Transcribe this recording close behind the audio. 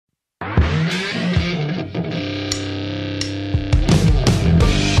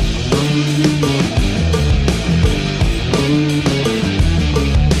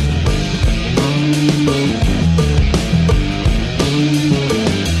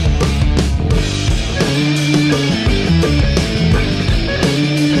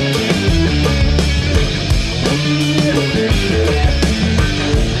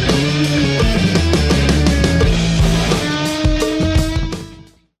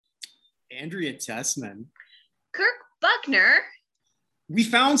Andrea Tessmann. Kirk Buchner. We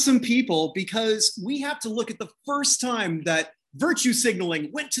found some people because we have to look at the first time that virtue signaling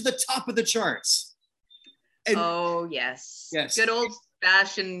went to the top of the charts. And, oh, yes. Yes. Good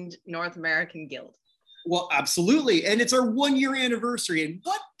old-fashioned North American Guild. Well, absolutely. And it's our 1-year anniversary. And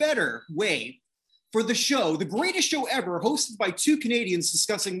what better way for the show, the greatest show ever, hosted by 2 Canadians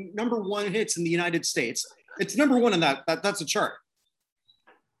discussing #1 hits in the United States. It's #1 in that's a chart.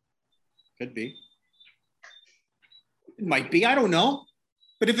 Could be. It might be, I don't know.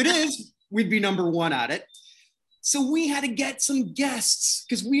 But if it is, we'd be #1 at it. So we had to get some guests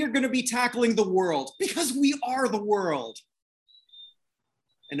because we are going to be tackling the world because we are the world.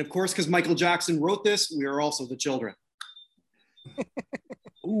 And of course, because Michael Jackson wrote this, we are also the children.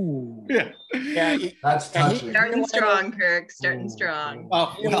 Ooh. Yeah. That's touching. Starting strong, Kirk. Starting strong.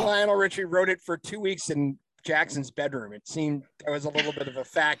 Oh, well. Lionel Richie wrote it for 2 weeks in Jackson's bedroom. It seemed that was a little bit of a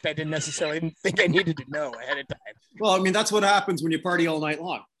fact I didn't necessarily think I needed to know ahead of time. Well, I mean, that's what happens when you party all night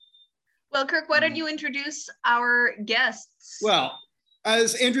long. Well, Kirk, why don't you introduce our guests? Well,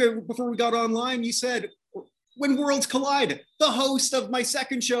 as Andrea, before we got online, you said, when worlds collide, the host of my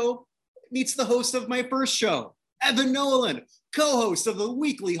second show meets the host of my first show, Evan Nolan, co-host of the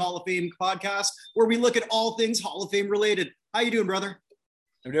weekly Hall of Fame podcast, where we look at all things Hall of Fame related. How you doing, brother?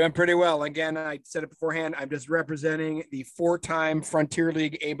 I'm doing pretty well. Again, I said it beforehand. I'm just representing the 4-time Frontier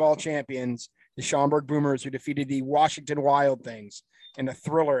League A-ball champions, the Schaumburg Boomers, who defeated the Washington Wild Things in a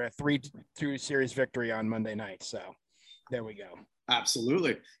thriller, a 3-2 series victory on Monday night. So there we go.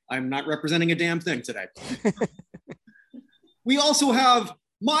 Absolutely. I'm not representing a damn thing today. We also have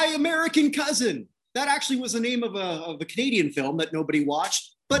My American Cousin. That actually was the name of a Canadian film that nobody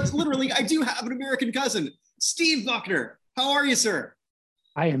watched, but literally I do have an American cousin, Steve Buchner. How are you, sir?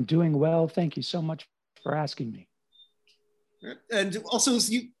 I am doing well. Thank you so much for asking me. And also,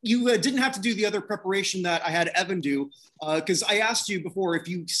 you didn't have to do the other preparation that I had Evan do, because I asked you before if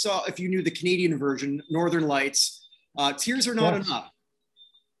you knew the Canadian version, Northern Lights, Tears Are Not Enough.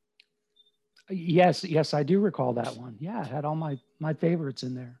 Yes, I do recall that one. Yeah, it had all my favorites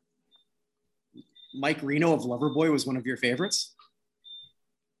in there. Mike Reno of Loverboy was one of your favorites?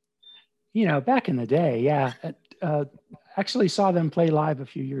 You know, back in the day, yeah. Actually saw them play live a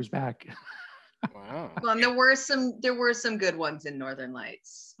few years back. Wow. Well, and there were some good ones in Northern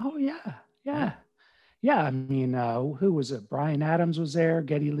Lights. Oh yeah. I mean, who was it? Bryan Adams was there.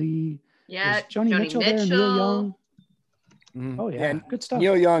 Geddy Lee. Yeah, was Joni Mitchell there. Neil Young. Oh yeah, good stuff.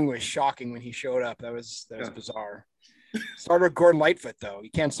 Neil Young was shocking when he showed up. That was bizarre. Started with Gordon Lightfoot, though. You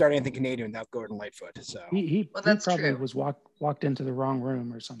can't start anything Canadian without Gordon Lightfoot. So he probably was walked into the wrong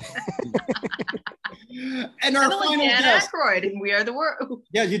room or something. And our final Dan guest, Aykroyd, and We Are the World.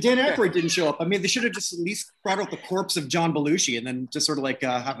 Yeah, Dan Aykroyd didn't show up. I mean, they should have just at least brought out the corpse of John Belushi and then just sort of like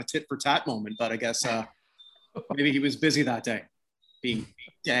have a tit for tat moment. But I guess maybe he was busy that day, being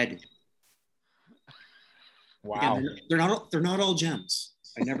dead. Wow. Again, they're not all gems.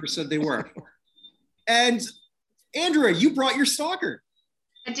 I never said they were. And Andrea, you brought your stalker.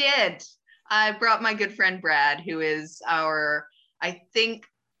 I did. I brought my good friend Brad, who is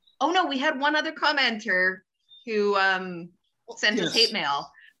we had one other commenter who sent us hate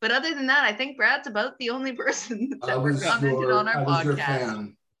mail. But other than that, I think Brad's about the only person that commented on our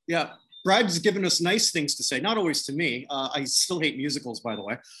podcast. Yeah, Brad's given us nice things to say, not always to me. I still hate musicals, by the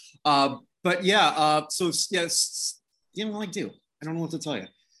way. But yeah, so yes, you know what I do. I don't know what to tell you.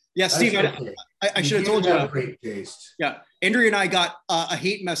 Yeah, Steve, I should have told you. Great taste. Yeah, Andrea and I got a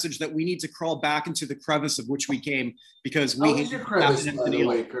hate message that we need to crawl back into the crevice of which we came because we. How is your crevice, by the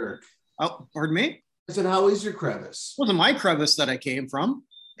way, Kirk? Oh, pardon me? I said, how is your crevice? It wasn't my crevice that I came from.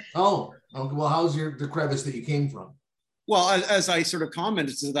 Oh, well, how's the crevice that you came from? Well, as I sort of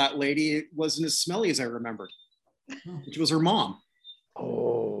commented to that lady, it wasn't as smelly as I remembered, which was her mom.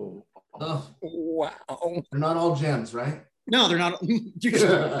 Oh, wow! They're not all gems, right? No, they're not.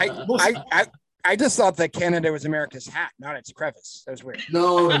 I just thought that Canada was America's hat, not its crevice. That was weird.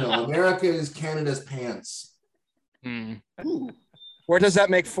 No. America is Canada's pants. Where does that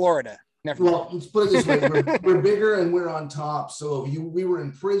make Florida? Well, let's put it this way: we're bigger and we're on top. So if we were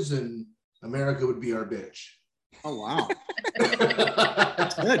in prison, America would be our bitch. Oh wow,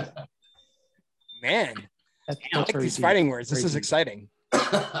 that's good, man. I like these fighting words. This is exciting.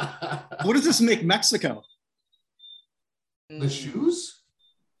 What does this make Mexico? The shoes?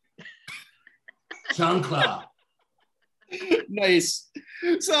 Chancla. Nice.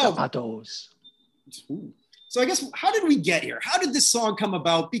 So I guess, how did we get here? How did this song come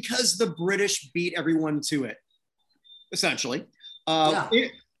about? Because the British beat everyone to it, essentially.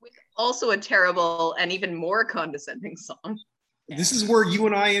 Also a terrible and even more condescending song. This is where you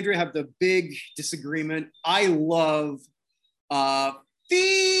and I, Andrea, have the big disagreement. I love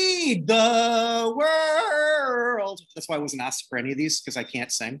Feed the World. That's why I wasn't asked for any of these, because I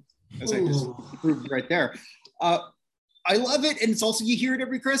can't sing, as I just proved right there. I love it, and it's also, you hear it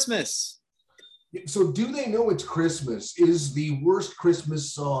every Christmas. So Do They Know It's Christmas is the worst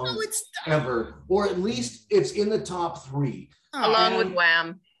Christmas song ever, or at least it's in the top 3. Along with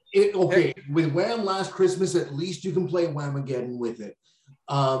Wham. With Wham! Last Christmas, at least you can play Whamageddon with it.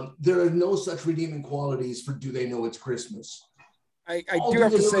 There are no such redeeming qualities for Do They Know It's Christmas. I do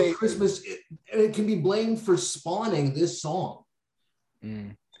have to say, Christmas, it can be blamed for spawning this song.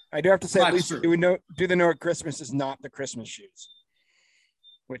 I do have to say, at least Do They Know It's Christmas is not the Christmas Shoes,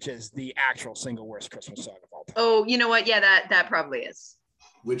 which is the actual single worst Christmas song of all time. Oh, you know what? Yeah, that probably is.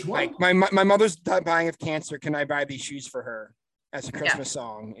 Which one? Like my mother's dying of cancer. Can I buy these shoes for her? As a Christmas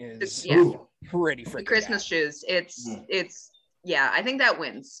song is pretty freaking the Christmas bad. Shoes. It's I think that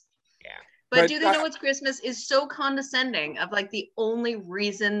wins. Yeah. But Do They Know It's Christmas is so condescending of like the only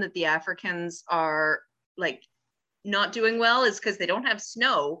reason that the Africans are like not doing well is because they don't have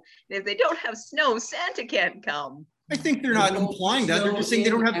snow. And if they don't have snow, Santa can't come. I think they're not implying that. They're just saying they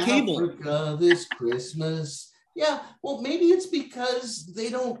don't have cable. Africa this Christmas. Yeah, well, maybe it's because they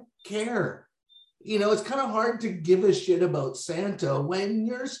don't care. You know, it's kind of hard to give a shit about Santa when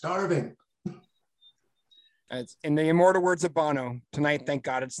you're starving. It's in the immortal words of Bono, tonight, thank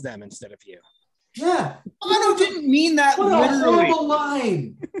God it's them instead of you. Yeah. Bono didn't mean that what literally. A horrible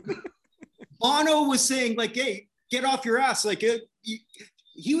line. Bono was saying, like, hey, get off your ass. Like,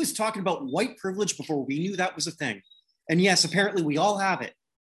 he was talking about white privilege before we knew that was a thing. And yes, apparently we all have it.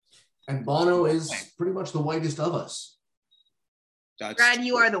 And Bono is pretty much the whitest of us. Brad,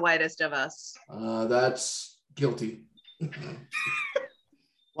 you are the whitest of us. That's guilty.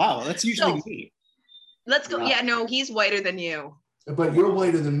 Wow, that's usually me. Let's go. Yeah, no, he's whiter than you. But you're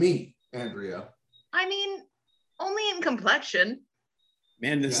whiter than me, Andrea. I mean, only in complexion.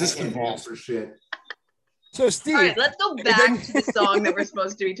 Man, this is involved for shit. So, Steve. All right, let's go back to the song that we're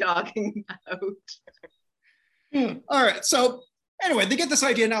supposed to be talking about. All right, so anyway, they get this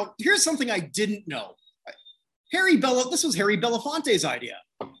idea. Now, here's something I didn't know. This was Harry Belafonte's idea.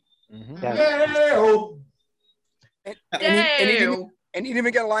 Mm-hmm. And he didn't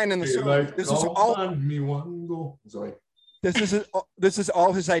even get a line in the song. This is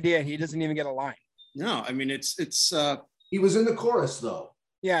all his idea, and he doesn't even get a line. No, I mean it's. He was in the chorus though.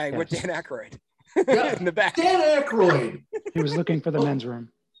 Yeah, with Dan Aykroyd. Yeah, in the back. Dan Aykroyd. He was looking for the men's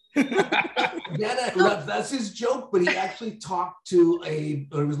room. Dan Aykroyd, that's his joke, but he actually talked to he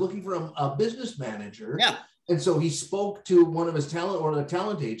was looking for a business manager. Yeah. And so he spoke to one of his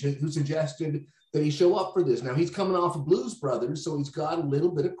talent agent who suggested that he show up for this. Now he's coming off of Blues Brothers, so he's got a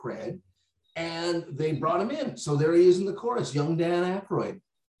little bit of cred, and they brought him in. So there he is in the chorus, young Dan Aykroyd.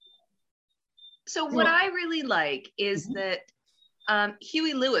 So what I really like is that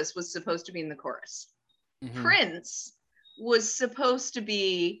Huey Lewis was supposed to be in the chorus. Mm-hmm. Prince was supposed to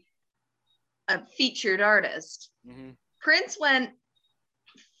be a featured artist. Mm-hmm. Prince went,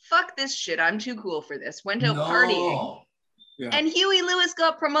 fuck this shit, I'm too cool for this. Went out partying. Yeah. And Huey Lewis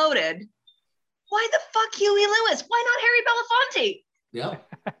got promoted. Why the fuck Huey Lewis? Why not Harry Belafonte? Yeah.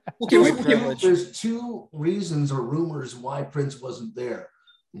 There's 2 reasons or rumors why Prince wasn't there.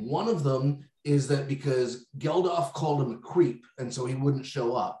 One of them is that because Geldof called him a creep, and so he wouldn't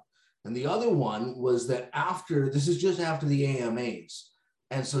show up. And the other one was that this is just after the AMAs.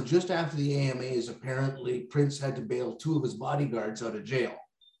 And so just after the AMAs, apparently Prince had to bail 2 of his bodyguards out of jail.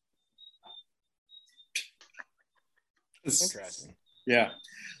 Interesting. Yeah.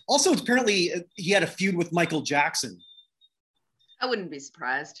 Also, apparently, he had a feud with Michael Jackson. I wouldn't be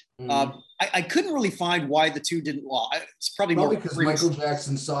surprised. I couldn't really find why the 2 didn't law. It's probably more because Michael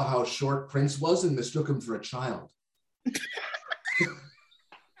Jackson saw how short Prince was and mistook him for a child.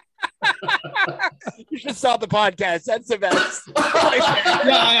 You should stop the podcast. That's the best. No,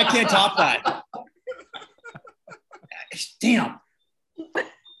 I can't top that. Damn.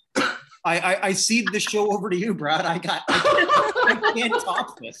 I cede the show over to you, Brad. I can't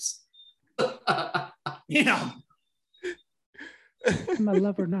top this. Damn. I'm a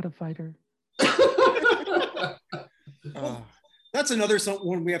lover, not a fighter. That's another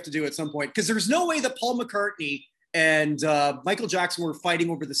one we have to do at some point, because there's no way that Paul McCartney and Michael Jackson were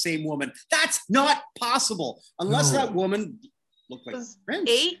fighting over the same woman. That's not possible unless that woman looked like Prince.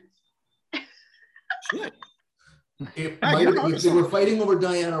 8. Shit. If they were fighting over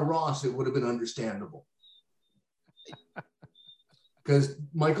Diana Ross, it would have been understandable. Because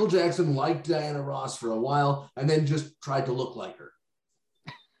Michael Jackson liked Diana Ross for a while and then just tried to look like her.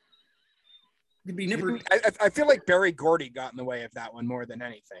 We never. I feel like Berry Gordy got in the way of that one more than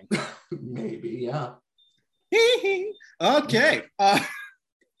anything. Maybe, yeah. Okay.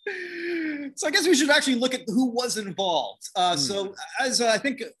 So I guess we should actually look at who was involved. So as I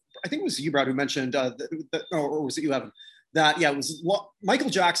think it was you, Brad, who mentioned, or was it you, Evan? That it was Michael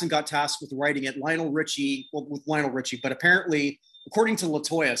Jackson got tasked with writing it. Lionel Richie, but apparently, according to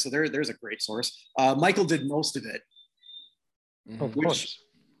LaToya, so there's a great source. Michael did most of it, which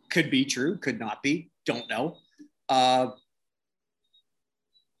could be true, could not be, don't know.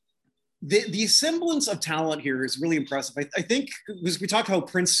 The semblance of talent here is really impressive. I think, because we talked how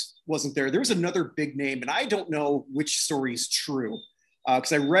Prince wasn't there, there was another big name, and I don't know which story is true,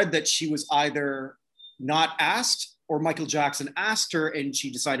 because I read that she was either not asked or Michael Jackson asked her and she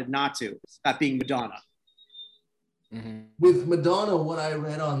decided not to, that being Madonna. Mm-hmm. With Madonna, what I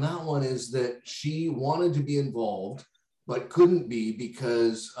read on that one is that she wanted to be involved, but couldn't be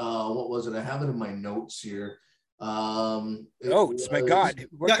because, what was it? I have it in my notes here. Notes, my God.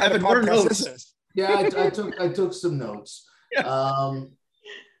 What kind of podcast is this? Yeah, I took some notes. Look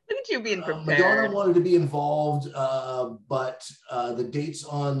at you being prepared. Madonna wanted to be involved, but the dates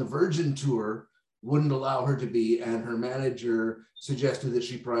on the Virgin tour wouldn't allow her to be, and her manager suggested that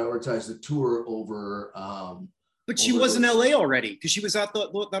she prioritize the tour over. But she was in LA already because she was at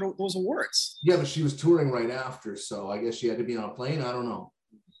those awards. Yeah, but she was touring right after, so I guess she had to be on a plane. I don't know.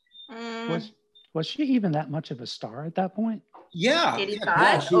 Was she even that much of a star at that point? Yeah. 85?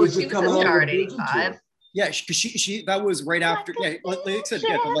 Yeah, she was a star at 85. Yeah, because she that was right after, like I said,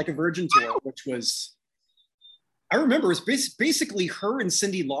 like a Virgin tour, which was, I remember, it was basically her and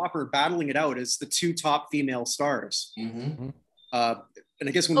Cyndi Lauper battling it out as the two top female stars. Mm-hmm. And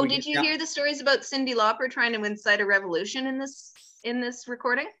I guess when did you hear the stories about Cyndi Lauper trying to incite a revolution in this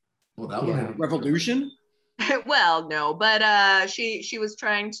recording? Well, that was revolution. Well, no, but she was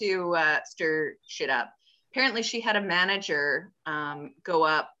trying to stir shit up. Apparently, she had a manager go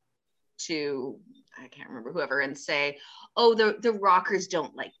up to, I can't remember whoever, and say, "Oh, the rockers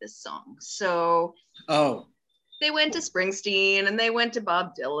don't like this song." So they went to Springsteen and they went to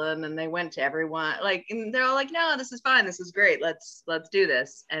Bob Dylan and they went to everyone, and they're all like, "No, this is fine. This is great. Let's do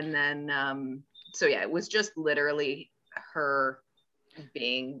this." And then, so yeah, it was just literally her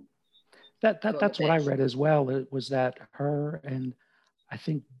being. That's what I read as well. It was that her and I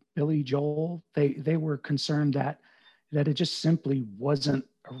think Billy Joel, they were concerned that it just simply wasn't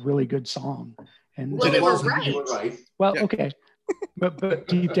a really good song. And well, they were right. Well, yeah. Okay. But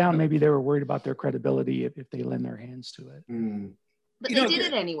deep down, maybe they were worried about their credibility if they lend their hands to it. But they did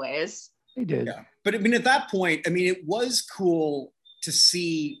it anyways. They did. Yeah. But I mean, at that point, I mean, it was cool to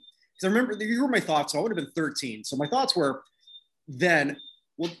see, because I remember, you were my thoughts, so I would have been 13. So my thoughts were then,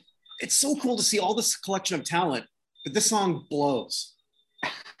 well, it's so cool to see all this collection of talent, but this song blows.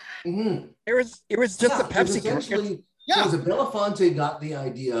 Mm-hmm. It was just a Pepsi commercial. Yeah. So Belafonte got the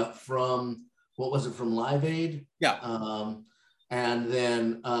idea from, what was it, from Live Aid? Yeah. And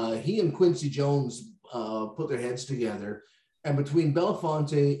then he and Quincy Jones put their heads together. And between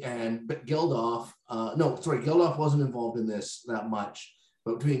Belafonte and Geldof, Geldof wasn't involved in this that much,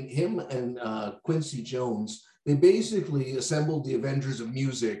 but between him and Quincy Jones, they basically assembled the Avengers of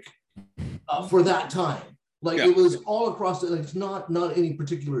music for that time. It was all across, it's not any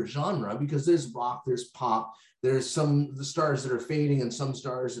particular genre, because there's rock, there's pop, there's the stars that are fading and some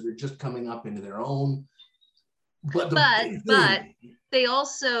stars that are just coming up into their own. But they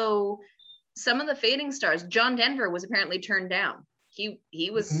also, some of the fading stars, John Denver was apparently turned down.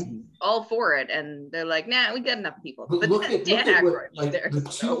 He was all for it, and they're like, "Nah, we got enough people." But Dan Aykroyd was there.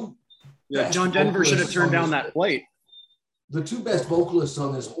 John Denver should have turned down that plate. The two best vocalists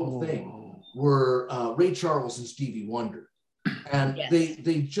on this whole thing were Ray Charles and Stevie Wonder, and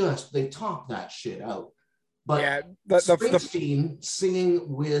they talked that shit out. But Springsteen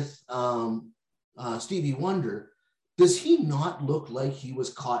singing with Stevie Wonder, does he not look like he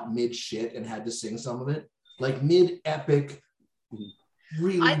was caught mid shit and had to sing some of it, like mid epic?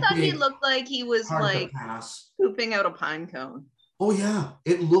 Really, I thought he looked like he was like pooping out a pine cone. Oh yeah,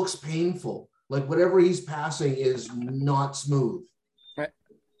 it looks painful. Like whatever he's passing is not smooth.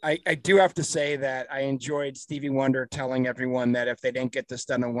 I do have to say that I enjoyed Stevie Wonder telling everyone that if they didn't get this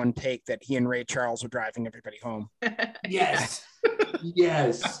done in one take, that he and Ray Charles were driving everybody home. Yes.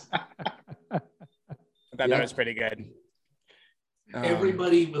 Yes. I thought that was pretty good.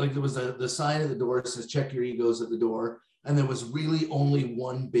 Everybody, there was the sign at the door that says "check your egos" at the door, and there was really only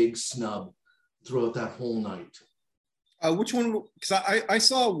one big snub throughout that whole night. Which one? Because I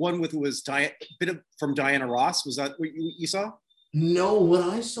saw one with, it was from Diana Ross. Was that what you saw? No, what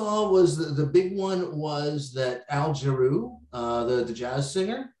I saw was the big one was that Al Jarreau, the jazz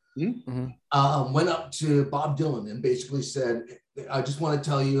singer, went up to Bob Dylan and basically said, I just want to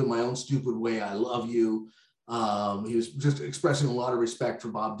tell you in my own stupid way, I love you. He was just expressing a lot of respect for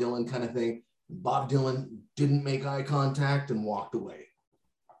Bob Dylan kind of thing. Bob Dylan didn't make eye contact and walked away.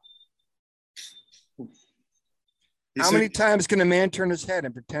 How many times can a man turn his head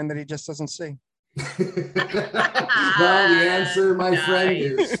and pretend that he just doesn't see? Well, the answer, my friend,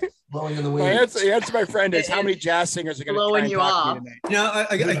 is blowing in the wind. The answer, my friend, is how many jazz singers are going to try and talk to me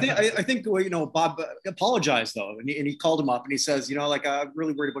tonight? I think well, you know, Bob apologized though, and he called him up and he says, you know, like, I'm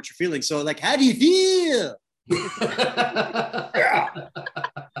really worried about your feelings. So, like, how do you feel?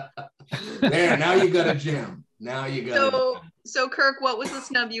 There, now you got a gem. Now you got. So Kirk, what was the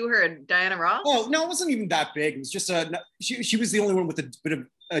snub you heard? Diana Ross? Oh no, it wasn't even that big. It was just she was the only one with a bit of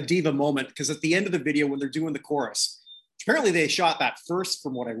a diva moment, because at the end of the video when they're doing the chorus, apparently they shot that first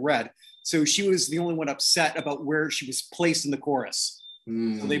from what I read. So she was the only one upset about where she was placed in the chorus.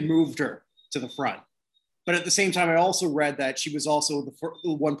 So they moved her to the front. But at the same time, I also read that she was also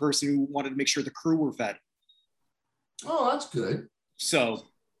the one person who wanted to make sure the crew were fed. Oh, that's good. So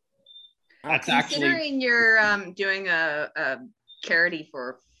that's considering you're doing a charity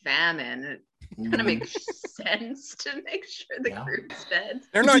for famine, it kind of makes sense to make sure the crew's fed.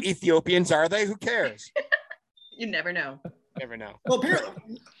 They're not Ethiopians, are they? Who cares? You never know. Never know. Well,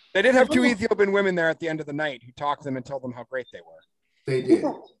 apparently they did have two Ethiopian women there at the end of the night who talked to them and told them how great they were. They did.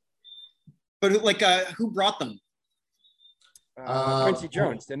 But like, who brought them? Quincy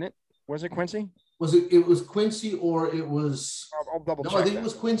Jones, didn't it? Was it Quincy? It was Quincy, or it was? I'll double check. No, I think it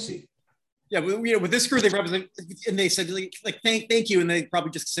was Quincy. Yeah, you know, with this crew, they represent, and they said like thank you, and they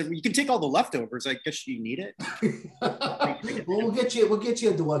probably just said, well, you can take all the leftovers. I guess you need it. We'll get you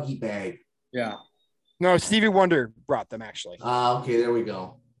a Dwuggy bag. Yeah. No, Stevie Wonder brought them actually. Okay, there we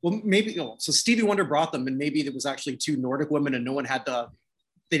go. Well, maybe so Stevie Wonder brought them, and maybe there was actually two Nordic women, and no one had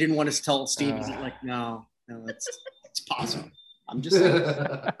they didn't want us to tell Steve. He's like, no, it's possible. I'm just saying.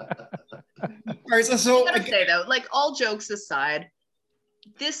 All right, so I gotta say though, like, all jokes aside,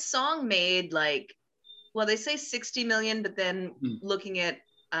 this song made like, well, they say 60 million, but then looking at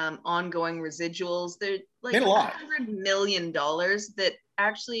ongoing residuals, they're like $100 million that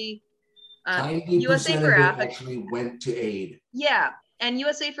actually USA for Africa actually went to aid. Yeah, and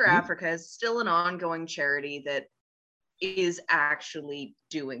USA for Africa is still an ongoing charity that is actually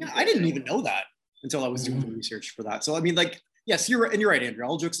doing. Yeah, I didn't even know that until I was doing the research for that. So I mean, like, yes, you're right, Andrea.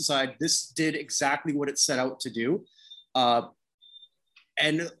 All jokes aside, this did exactly what it set out to do.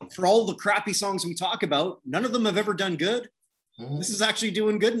 And for all the crappy songs we talk about, none of them have ever done good. This is actually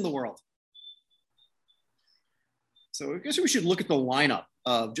doing good in the world. So I guess we should look at the lineup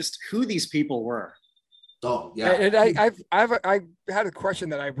of just who these people were. Oh, yeah. And I've had a question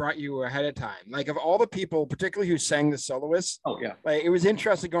that I brought you ahead of time. Like, of all the people, particularly who sang the soloists, like, it was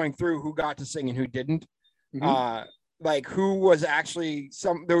interesting going through who got to sing and who didn't. Like, who was actually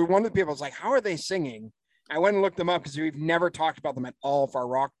there were one of the people was like, how are they singing? I went and looked them up because we've never talked about them at all for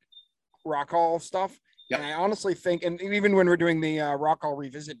our rock hall stuff. Yep. And I honestly think, and even when we're doing the rock hall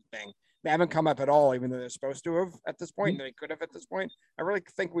revisit thing, they haven't come up at all, even though they're supposed to have at this point. They could have at this point. I really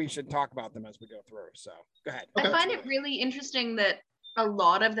think we should talk about them as we go through. So go ahead. I find it really interesting that a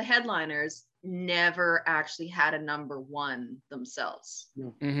lot of the headliners never actually had a number one themselves.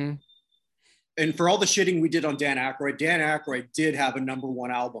 And for all the shitting we did on Dan Aykroyd did have a number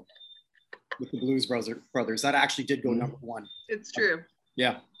one album with the Blues Brothers. That actually did go number one. It's true.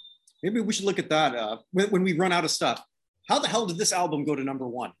 Yeah. Maybe we should look at that when we run out of stuff. How the hell did this album go to number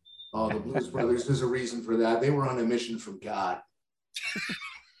one? Oh, the Blues Brothers, there's a reason for that. They were on a mission from God.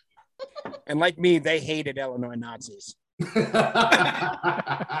 And like me, they hated Illinois Nazis.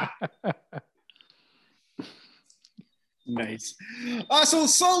 Nice. So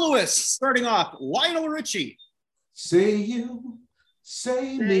soloists, starting off, Lionel Richie. Say you,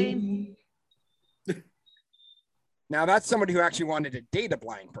 say me. Now that's somebody who actually wanted to date a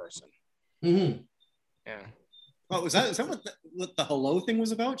blind person. Yeah. Oh, is that what the hello thing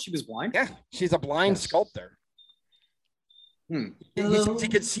was about? She was blind? Yeah, she's a blind sculptor. He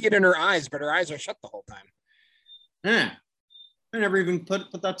could see it in her eyes, but her eyes are shut the whole time. I never even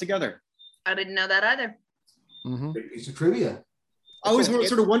put that together. I didn't know that either. Piece of trivia. I always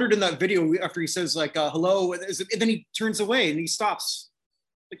sort of wondered in that video after he says like hello, and then he turns away and he stops.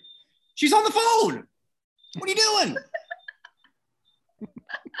 Like, she's on the phone. What are you doing?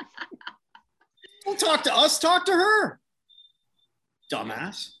 Don't talk to us, talk to her.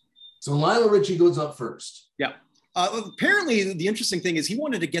 Dumbass. So Lionel Richie goes up first. Yeah. Apparently, the interesting thing is he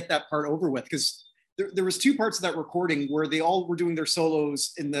wanted to get that part over with because there was two parts of that recording where they all were doing their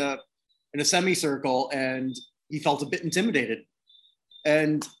solos in a semicircle, and he felt a bit intimidated.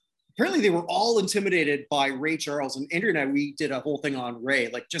 And apparently they were all intimidated by Ray Charles. And Andrea and I, we did a whole thing on Ray,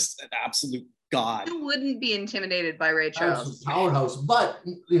 like just an absolute god. Who wouldn't be intimidated by Ray Charles? Powerhouse. But,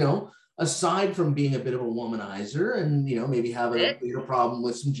 you know, aside from being a bit of a womanizer and, you know, maybe having a bigger problem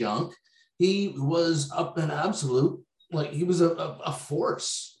with some junk, he was an absolute, like, he was a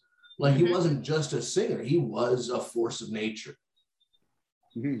force. Like, he wasn't just a singer. He was a force of nature.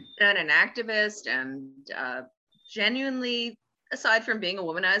 And an activist and genuinely, aside from being a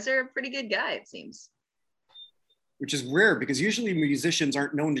womanizer, a pretty good guy, it seems. Which is rare because usually musicians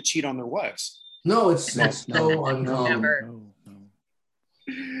aren't known to cheat on their wives. No, it's so uncommon. Never.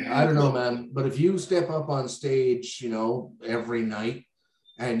 I don't know, man. But if you step up on stage, you know, every night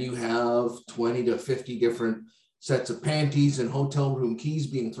and you have 20 to 50 different sets of panties and hotel room keys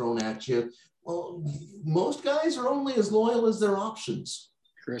being thrown at you, well, most guys are only as loyal as their options.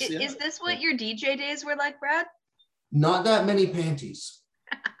 Chris, Is this what your DJ days were like, Brad? Not that many panties.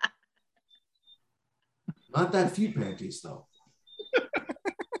 Not that few panties, though.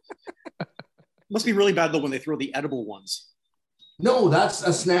 Must be really bad, though, when they throw the edible ones. No, that's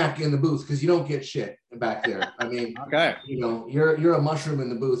a snack in the booth because you don't get shit back there. I mean, okay, you know, you're a mushroom in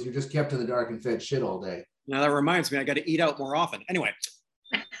the booth. You're just kept in the dark and fed shit all day. Now that reminds me, I got to eat out more often. Anyway.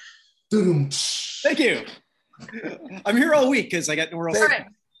 Thank you. I'm here all week because I got nowhere else. All right.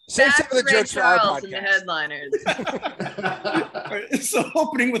 Say some of the Ray jokes for our Charles podcast. and the headliners. Right, so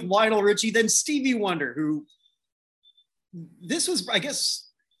opening with Lionel Richie, then Stevie Wonder, who this was, I guess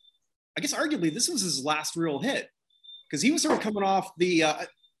arguably this was his last real hit because he was sort of coming off the. I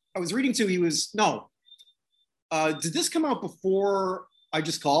was reading too. He was did this come out before I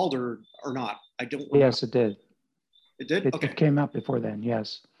Just Called or not? I don't. Remember. Yes, it did. It did. Okay. It came out before then.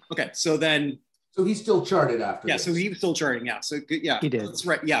 Yes. Okay, so then. So he still charted after. Yeah, this. so he was still charting. Yeah, so yeah, he did. That's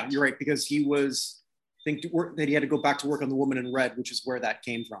right. Yeah, you're right because he was. I think that he had to go back to work on The Woman in Red, which is where that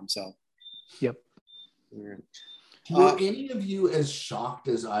came from. So. Yep. Were any of you as shocked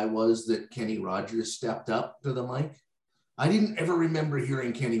as I was that Kenny Rogers stepped up to the mic? I didn't ever remember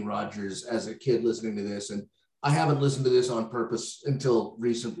hearing Kenny Rogers as a kid listening to this, and I haven't listened to this on purpose until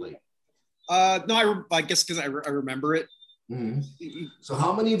recently. No, I guess because I remember it. Mm-hmm. So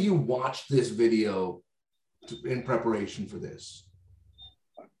how many of you watched this video in preparation for this?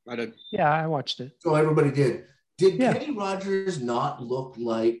 I did. Yeah, I watched it. So everybody did. Did Kenny Rogers not look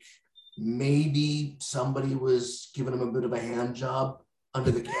like maybe somebody was giving him a bit of a hand job under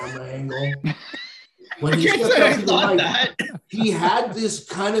the camera angle? When he stepped up to the mic, he had this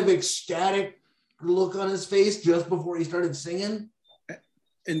kind of ecstatic look on his face just before he started singing.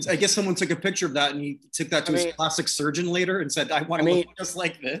 And I guess someone took a picture of that and he took that to his plastic surgeon later and said, I want to look just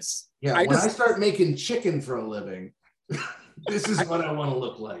like this. Yeah, when I start making chicken for a living, this is what I want to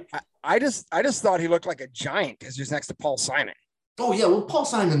look like. I just thought he looked like a giant because he was next to Paul Simon. Oh, yeah. Well, Paul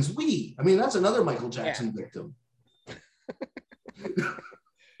Simon's wee. I mean, that's another Michael Jackson victim.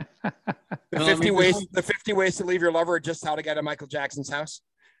 The 50 ways to leave your lover, just how to get to Michael Jackson's house.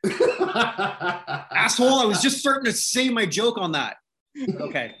 Asshole, I was just starting to say my joke on that.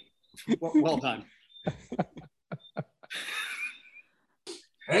 Okay. Well done.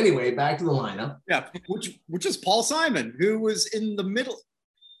 Anyway, back to the lineup. Yeah, which is Paul Simon, who was in the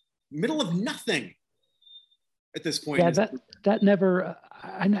middle of nothing at this point. Yeah, that never.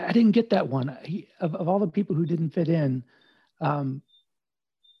 I didn't get that one. Of all the people who didn't fit in,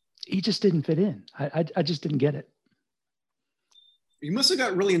 he just didn't fit in. I just didn't get it. He must have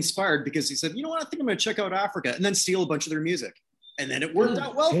got really inspired because he said, "You know what? I think I'm going to check out Africa and then steal a bunch of their music." And then it worked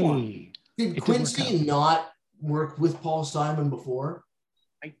out well for him. Did Quincy not work with Paul Simon before?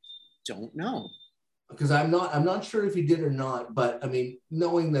 I don't know. Because I'm not sure if he did or not, but I mean,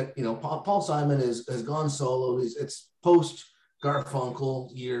 knowing that, you know, Paul Simon has gone solo, it's post Garfunkel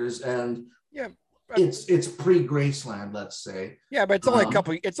years, and it's pre Graceland, let's say. Yeah, but it's only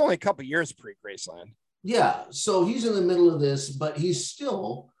a couple years pre Graceland. Yeah, so he's in the middle of this, but he's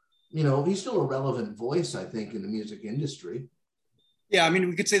still a relevant voice, I think, in the music industry. Yeah, I mean,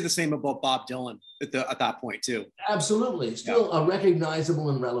 we could say the same about Bob Dylan at that point too. Absolutely, still a recognizable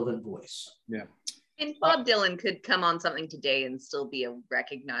and relevant voice. Yeah. And Bob Dylan could come on something today and still be a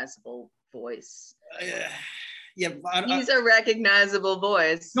recognizable voice. Yeah, he's a recognizable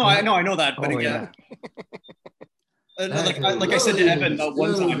voice. No, I know that, but again, like I said to Evan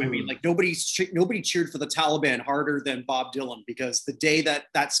one time, I mean, like nobody cheered for the Taliban harder than Bob Dylan because the day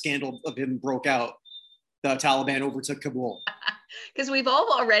that scandal of him broke out, the Taliban overtook Kabul. Because we've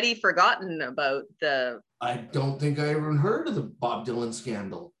all already forgotten about the. I don't think I even heard of the Bob Dylan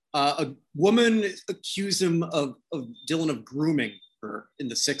scandal. A woman accused him of Dylan of grooming her in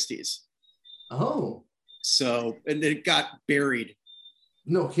the 60s. Oh. So, and it got buried.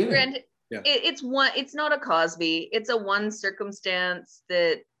 No kidding. Granted, it's not a Cosby. It's a one circumstance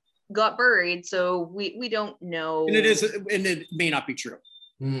that got buried, so we don't know. And it may not be true.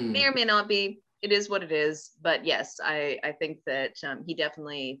 May or may not be. It is what it is. But yes, I think that he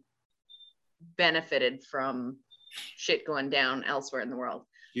definitely benefited from shit going down elsewhere in the world.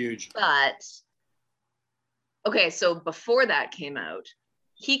 Huge. But okay, so before that came out,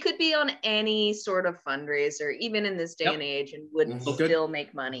 he could be on any sort of fundraiser, even in this day and age, and would still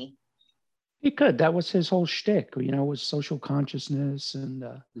make money. He could. That was his whole shtick, was social consciousness and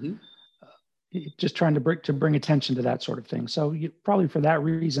just trying to bring attention to that sort of thing. So probably for that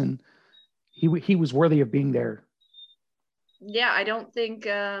reason, he was worthy of being there. Yeah, I don't think.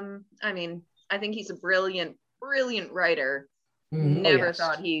 I think he's a brilliant writer. Never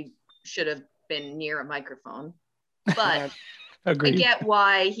thought he should have been near a microphone, but. Agreed. I get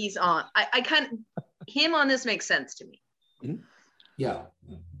why he's on. I kind of, him on this makes sense to me. Yeah,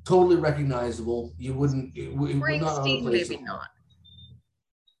 totally recognizable. You wouldn't. Springsteen, maybe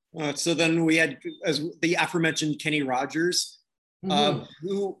not. So then we had as the aforementioned Kenny Rogers,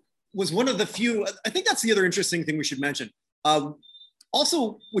 who was one of the few. I think that's the other interesting thing we should mention.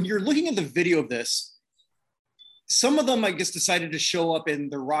 Also, when you're looking at the video of this, some of them, I guess, decided to show up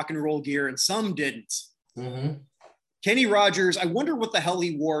in the rock and roll gear, and some didn't. Kenny Rogers, I wonder what the hell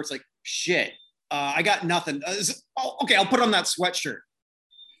he wore. It's like, shit, I got nothing. Okay, I'll put on that sweatshirt.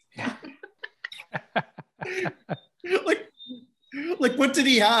 like what did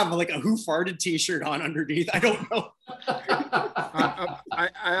he have? Like a Who Farted t-shirt on underneath? I don't know. I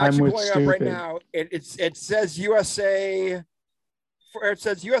actually pulling up right now. It says USA. It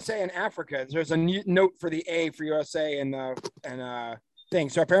says USA and Africa. There's a note for the A for USA and thing.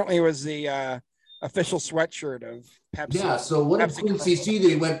 So apparently it was the official sweatshirt of Pepsi. Yeah, so what if Quincy C did?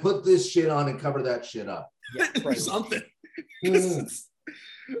 He went, put this shit on and cover that shit up. Yeah, right. Something. It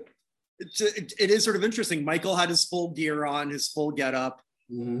is sort of interesting. Michael had his full gear on, his full getup.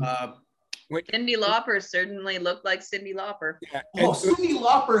 Cyndi Lauper certainly looked like Cyndi Lauper. Yeah. Cyndi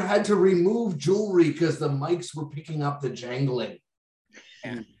Lauper had to remove jewelry because the mics were picking up the jangling.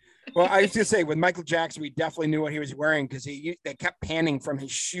 Yeah. Well, I used to say with Michael Jackson, we definitely knew what he was wearing because they kept panning from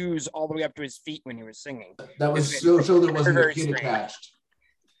his shoes all the way up to his feet when he was singing. That was so there wasn't a kid attached.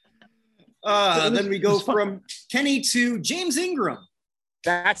 Then we go from Kenny to James Ingram.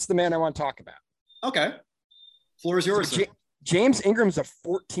 That's the man I want to talk about. Okay. Floor is yours. So James Ingram's a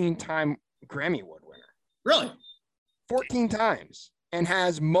 14-time Grammy Award winner. Really? 14 times, and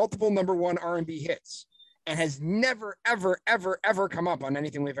has multiple #1 R&B hits. And has never, ever, ever, ever come up on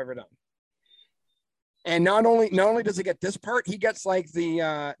anything we've ever done. And not only does he get this part, he gets like the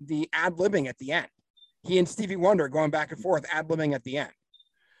ad-libbing at the end. He and Stevie Wonder going back and forth ad-libbing at the end,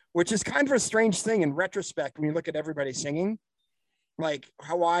 which is kind of a strange thing in retrospect when you look at everybody singing. Like,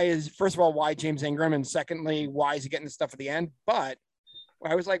 first of all, why James Ingram? And secondly, why is he getting the stuff at the end? But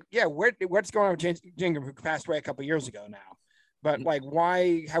I was like, yeah, what's going on with James Ingram, who passed away a couple of years ago now? But like,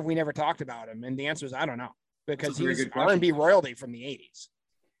 why have we never talked about him? And the answer is, I don't know, because he was R&B royalty from the 80s.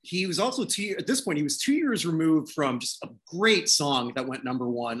 He was also at this point, he was 2 years removed from just a great song that went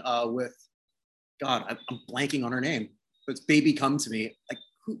 #1 with, God, I'm blanking on her name, but it's "Baby Come to Me." Like,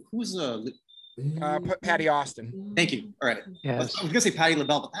 who's Patty Austin. Thank you. All right. Yes. I was gonna say Patti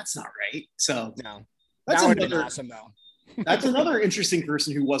LaBelle, but that's not right. So no, that's that would have been awesome though. That's another interesting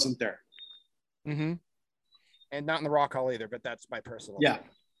person who wasn't there. Mm-hmm. And not in the Rock Hall either, but that's my personal. Yeah,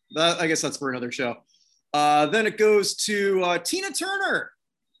 I guess that's for another show. Then it goes to Tina Turner,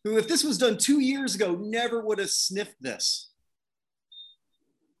 who, if this was done 2 years ago, never would have sniffed this.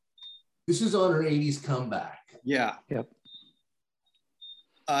 This is on her 80s comeback. Yeah. Yep.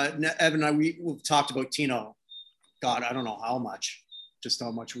 Evan and I, we've talked about Tina. God, I don't know how much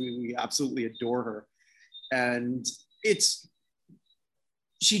we absolutely adore her. And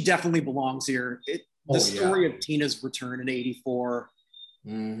she definitely belongs here. The story of Tina's return in '84.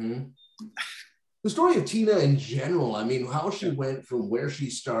 Mm-hmm. The story of Tina in general, I mean, how she went from where she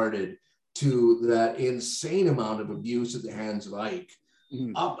started to that insane amount of abuse at the hands of Ike,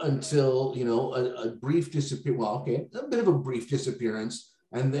 up until, a brief disappearance. Well, okay, a bit of a brief disappearance,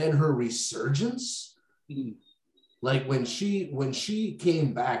 and then her resurgence. Like when she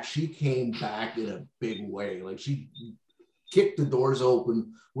came back in a big way. Like she kicked the doors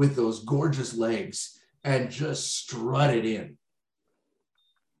open with those gorgeous legs and just strutted in.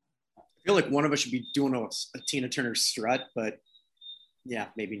 I feel like one of us should be doing a Tina Turner strut, but yeah,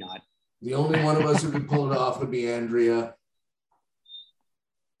 maybe not. The only one of us who could pull it off would be Andrea.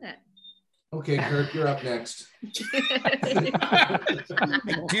 Yeah. Okay, Kirk, you're up next.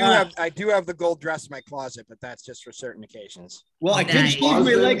 I do have the gold dress in my closet, but that's just for certain occasions. Well, I did shave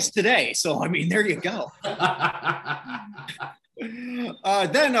my legs today, so I mean, there you go.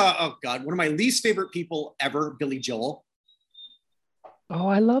 Oh God, one of my least favorite people ever, Billy Joel. Oh,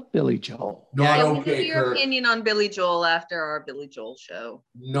 I love Billy Joel. Not yeah, okay, give your Kirk. opinion on Billy Joel after our Billy Joel show.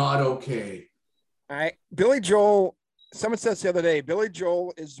 Not okay. All right, Billy Joel. Someone said the other day, Billy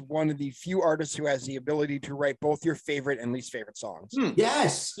Joel is one of the few artists who has the ability to write both your favorite and least favorite songs.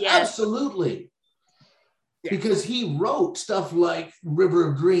 Yes, absolutely. Yeah. Because he wrote stuff like River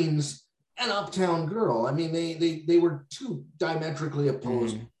of Dreams and Uptown Girl. I mean, they were two diametrically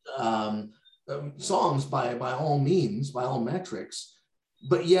opposed songs by all means, by all metrics.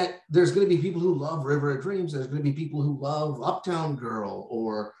 But yet there's going to be people who love River of Dreams. There's going to be people who love Uptown Girl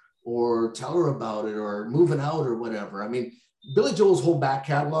or Tell Her About It or Moving Out or whatever. I mean, Billy Joel's whole back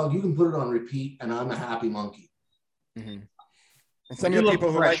catalog, you can put it on repeat and I'm a happy monkey. Mm-hmm. And some of the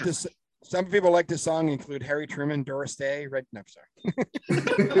people who like this, some people like this song include Harry Truman, Doris Day, Red. No, sorry.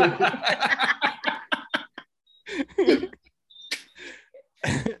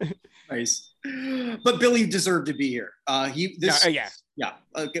 Nice. But Billy deserved to be here. He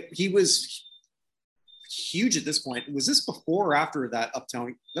was huge at this point. Was this before or after that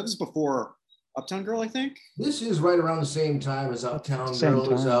Uptown? That was before Uptown Girl, I think. This is right around the same time as Uptown Girl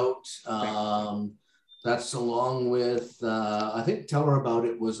was out. That's along with I think Tell Her About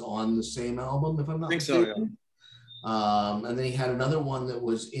It was on the same album, if I'm not mistaken. So, yeah. And then he had another one that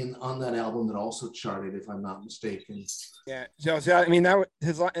was on that album that also charted, if I'm not mistaken. Yeah. So I mean, that was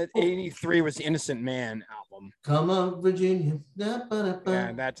his 83 was the Innocent Man album. Come on, Virginia. Yeah,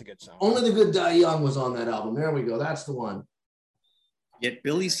 that's a good song. Only the Good Die Young was on that album. There we go. That's the one. Yet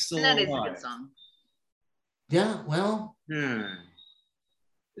Billy's still alive. That is a good song. Yeah, well. No,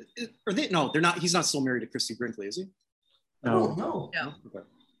 they're not. He's not still married to Christy Brinkley, is he? No. Okay.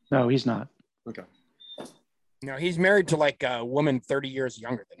 No, he's not. Okay. No, he's married to like a woman 30 years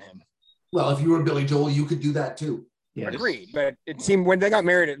younger than him. Well, if you were Billy Joel, you could do that too. Yeah. Agreed. But it seemed when they got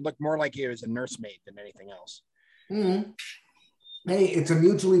married, it looked more like he was a nursemaid than anything else. Mm-hmm. Hey, it's a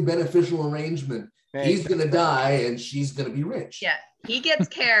mutually beneficial arrangement. Hey, he's going to die and she's going to be rich. Yeah. He gets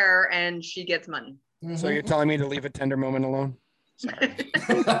care and she gets money. Mm-hmm. So you're telling me to leave a tender moment alone? Sorry.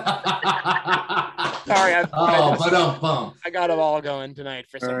 Sorry. I got them all going tonight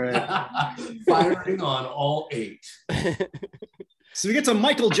for some reason. Firing on all 8. So we get to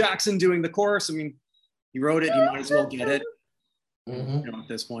Michael Jackson doing the chorus. I mean, he wrote it. You might as well get it. At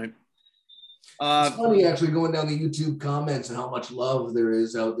this point. It's funny actually going down the YouTube comments and how much love there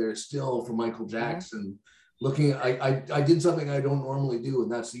is out there still for Michael Jackson. Looking, I did something I don't normally do,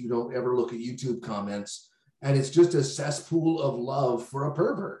 and that's you don't ever look at YouTube comments. And it's just a cesspool of love for a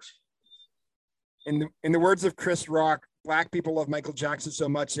pervert. In the words of Chris Rock, Black people love Michael Jackson so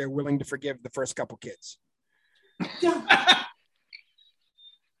much they're willing to forgive the first couple kids. Yeah.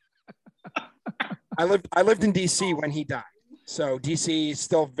 I lived in DC when he died. So DC is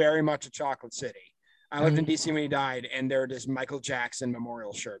still very much a chocolate city. I lived in DC when he died, and there are just Michael Jackson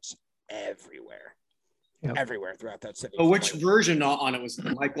memorial shirts everywhere. Yep. Everywhere throughout that city. So which version on it was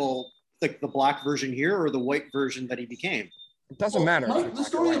the Michael, like the black version here or the white version that he became? It doesn't matter. The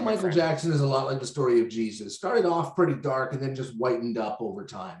story of Michael Jackson is a lot like the story of Jesus. Started off pretty dark and then just whitened up over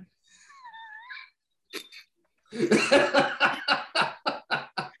time. I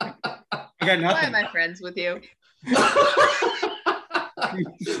got nothing. Why am I friends with you?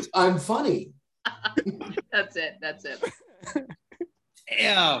 I'm funny. That's it.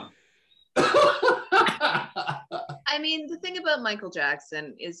 Damn. I mean, the thing about Michael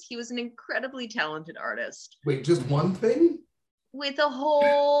Jackson is he was an incredibly talented artist. Wait, just one thing? With a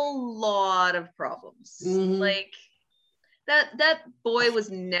whole lot of problems. Mm-hmm. Like that boy was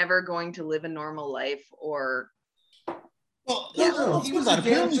never going to live a normal life or. Well, he was a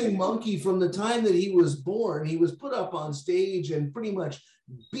dancing monkey from the time that he was born. He was put up on stage and pretty much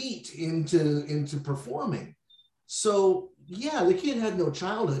beat into performing. So yeah, the kid had no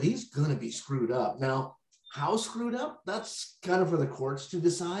childhood. He's gonna be screwed up. Now, how screwed up? That's kind of for the courts to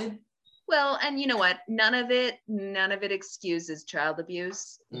decide. Well, and you know what? None of it excuses child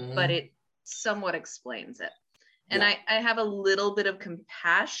abuse, but it somewhat explains it. And I have a little bit of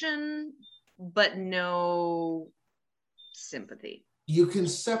compassion, but no sympathy. You can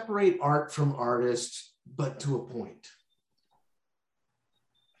separate art from artist, but to a point.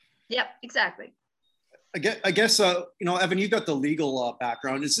 Yep, exactly. I guess Evan, you've got the legal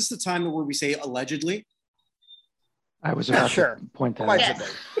background. Is this the time where we say allegedly? I was about to point that allegedly.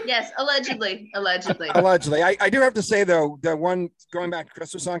 out. Yes, allegedly. Allegedly. I do have to say, though, the one, going back to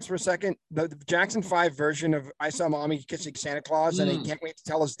Christmas songs for a second, the Jackson 5 version of I Saw Mommy Kissing Santa Claus and he can't wait to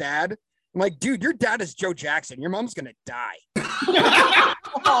tell his dad. I'm like, dude, your dad is Joe Jackson. Your mom's going to die.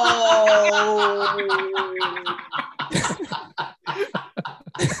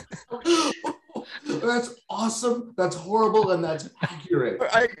 That's awesome. That's horrible, and that's accurate.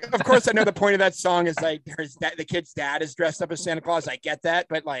 Of course, I know the point of that song is like the kid's dad is dressed up as Santa Claus. I get that,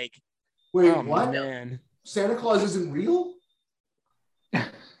 but like, wait, what? Man. Santa Claus isn't real?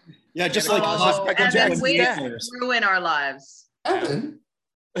 Yeah, just Evan, way to ruin our lives. Evan?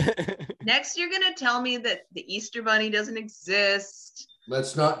 Next, you're gonna tell me that the Easter Bunny doesn't exist.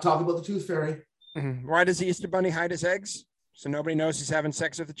 Let's not talk about the Tooth Fairy. Why does the Easter Bunny hide his eggs? So nobody knows he's having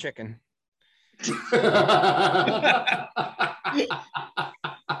sex with a chicken.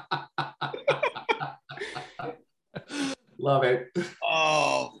 Love it.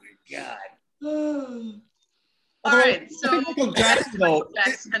 Oh my god. All right, so Michael Jackson, though,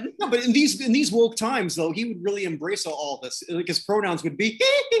 no, but in these woke times, though, he would really embrace all this. Like his pronouns would be.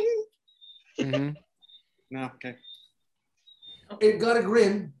 No, okay. It got a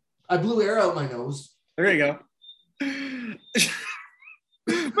grin. I blew air out my nose. There you go.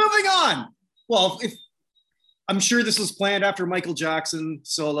 Moving on. Well, if I'm sure this was planned after Michael Jackson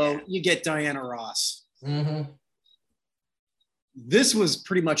solo, you get Diana Ross. This was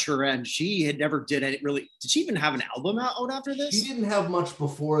pretty much her end. She had never did it really. Did she even have an album out after this? She didn't have much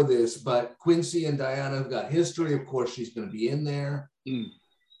before this, but Quincy and Diana have got history. Of course, she's going to be in there.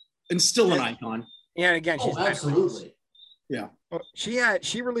 And still an icon. Yeah, and again, she's absolutely. Yeah. Well,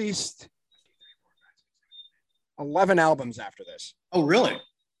 she released 11 albums after this. Oh, really?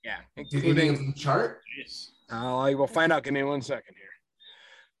 Yeah. Including the chart? I will find out. Give me 1 second here.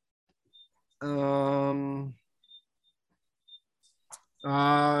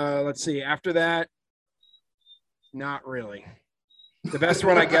 Let's see. After that, not really. The best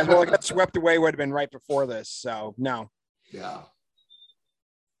one, I guess. Well, I got Swept Away would have been right before this, so no. Yeah.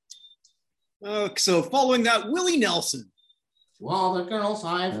 So following that, Willie Nelson. Well, the girls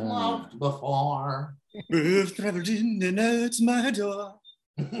I've loved before. It's my door.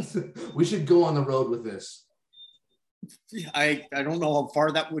 We should go on the road with this. I don't know how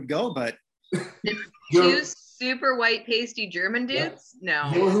far that would go, but two super white pasty German dudes?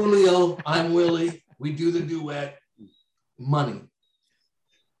 Yeah. No. You're Julio, I'm Willie. We do the duet. Money.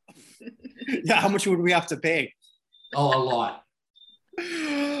 Yeah, how much would we have to pay? Oh, a lot.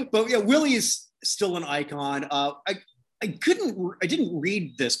 But yeah, Willie is still an icon. I didn't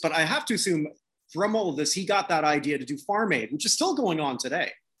read this, but I have to assume from all of this, he got that idea to do Farm Aid, which is still going on today.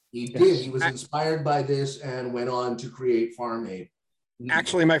 He did. He was inspired by this and went on to create Farm Aid.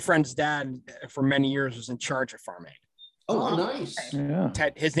 Actually, my friend's dad for many years was in charge of Farm Aid. Oh, nice. Yeah.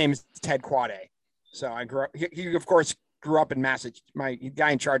 His name is Ted Quade. So I grew up, he of course grew up in Massachusetts. My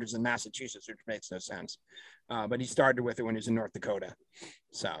guy in charge was in Massachusetts, which makes no sense. But he started with it when he was in North Dakota.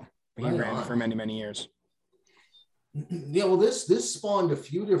 So he ran for many, many years. Yeah, well, this spawned a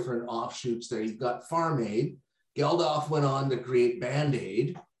few different offshoots there. You've got Farm Aid. Geldof went on to create Band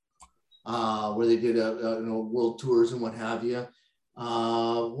Aid, where they did world tours and what have you.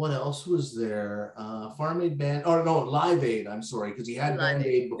 What else was there? Farm Aid Band, Live Aid. I'm sorry, because he had Band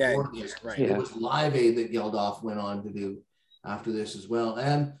Aid before this. Right. It was Live Aid that Geldof went on to do after this as well.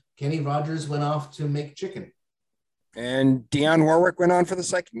 And Kenny Rogers went off to make chicken. And Dionne Warwick went on for the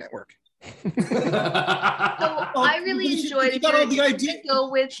Psychic Network. So I really enjoyed it. To go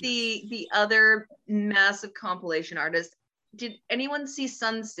with the other massive compilation artist. Did anyone see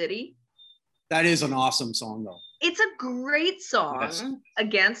Sun City? That is an awesome song, though. It's a great song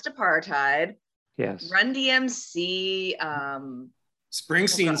against apartheid. Yes. Run DMC.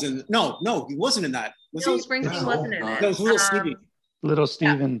 Springsteen's in. No, he wasn't in that. Springsteen wasn't in it. That was Little Stevie. Little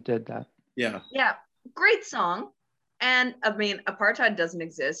Steven did that. Yeah. Yeah. Great song. And I mean, apartheid doesn't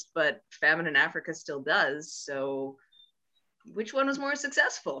exist, but famine in Africa still does. So which one was more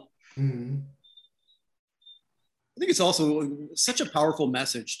successful? Mm-hmm. I think it's also such a powerful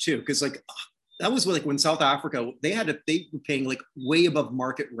message too, because that was when South Africa, they were paying way above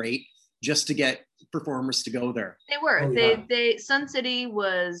market rate just to get performers to go there. They were. Sun City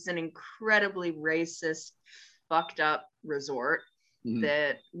was an incredibly racist, fucked up resort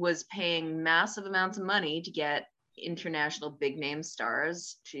that was paying massive amounts of money to get international big name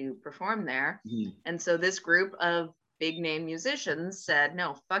stars to perform there. And so this group of big name musicians said,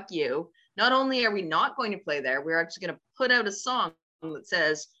 no, fuck you. Not only are we not going to play there, we're actually going to put out a song that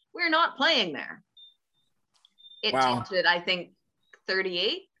says we're not playing there. It topped it, I think,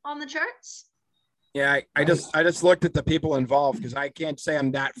 38 on the charts. Yeah, I just looked at the people involved because I can't say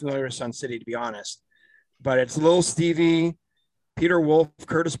I'm that familiar with Sun City, to be honest. But it's Lil Stevie, Peter Wolf,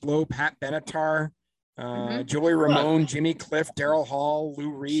 Curtis Blow, Pat Benatar, Joey Ramone, Jimmy Cliff, Daryl Hall,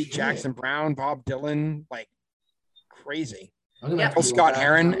 Lou Reed, Jackson Brown, Bob Dylan, like crazy. Scott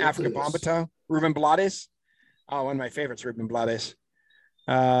Heron, Africa Bombata, Ruben Blades. Oh, one of my favorites, Ruben Blades.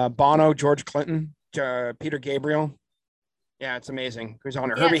 Bono, George Clinton, Peter Gabriel. Yeah, it's amazing. Who's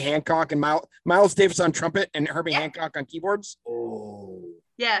on it? Yeah. Herbie Hancock and Miles Davis on trumpet and Herbie Hancock on keyboards. Oh.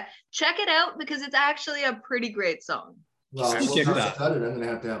 Yeah, check it out because it's actually a pretty great song. Well, I'm going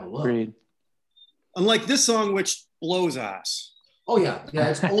to have a look. Agreed. Unlike this song, which blows ass. Oh, yeah. Yeah,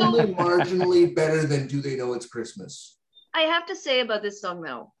 it's only marginally better than Do They Know It's Christmas? I have to say about this song,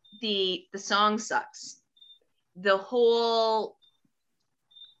 though, the song sucks. The whole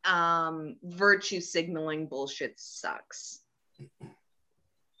virtue signaling bullshit sucks.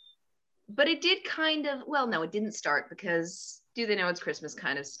 But it did kind of, well, no, it didn't start because Do They Know It's Christmas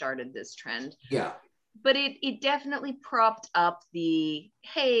kind of started this trend. Yeah. But it definitely propped up the,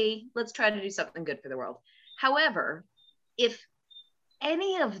 hey, let's try to do something good for the world. However, if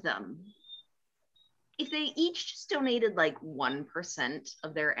any of them, if they each just donated like 1%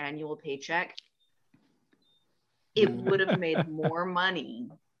 of their annual paycheck, it would have made more money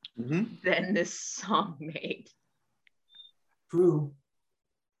than this song made. True.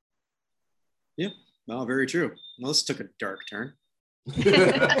 Yeah, no, very true. Well, this took a dark turn. Oh,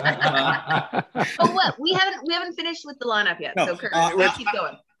 what? We haven't finished with the lineup yet. No, so Kirk, let's keep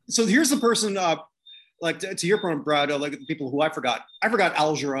going. So here's the person, like to your point, Brad, like the people who I forgot. I forgot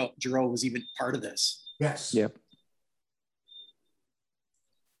Al Jarreau was even part of this. Yes. Yep.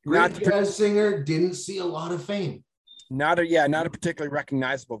 Great jazz singer, didn't see a lot of fame. Not a particularly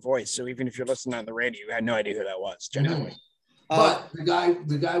recognizable voice. So even if you're listening on the radio, you had no idea who that was. Genuinely. But the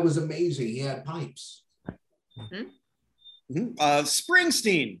guy was amazing. He had pipes.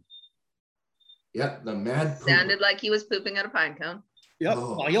 Springsteen. Yep, the mad pooper. Sounded like he was pooping out a pine cone. Yep.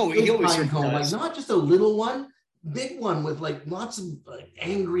 Oh, he always pine cone, like not just a little one, big one with like lots of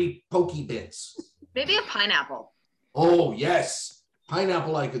angry pokey bits. Maybe a pineapple. Oh yes,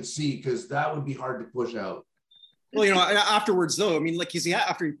 pineapple I could see because that would be hard to push out. Well, afterwards though, I mean, like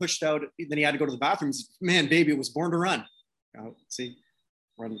after he pushed out, then he had to go to the bathroom. Man, baby, it was born to run. See,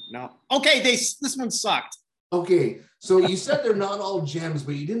 run now. Okay, this one sucked. Okay, so you said they're not all gems,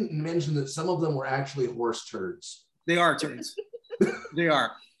 but you didn't mention that some of them were actually horse turds. They are turds. They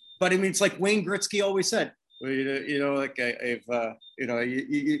are. But I mean, it's like Wayne Gretzky always said. Like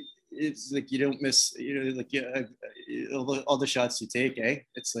it's like you don't miss. All the shots you take.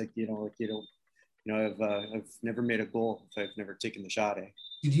 It's like I've never made a goal if I've never taken the shot.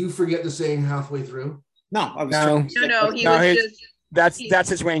 Did you forget the saying halfway through? No, I was that's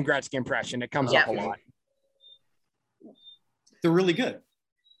his Wayne Gretzky impression. It comes up a lot. They're really good.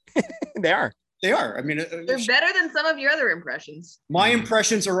 They are. I mean, they're better than some of your other impressions. My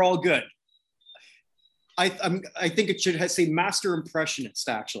impressions are all good. I think it should say master impressionist,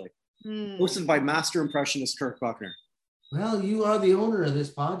 actually. Hosted by master impressionist Kirk Buchner. Well, you are the owner of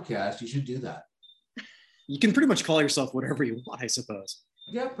this podcast. You should do that. You can pretty much call yourself whatever you want, I suppose.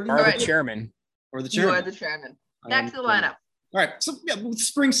 Yeah, pretty much. Or the chairman. Or the chairman. You are the chairman. Back to the lineup. All right. So, with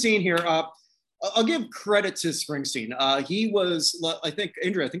Springsteen here, I'll give credit to Springsteen. He was, I think,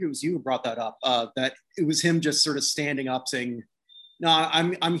 Andrea, I think it was you who brought that up, that it was him just sort of standing up saying, no,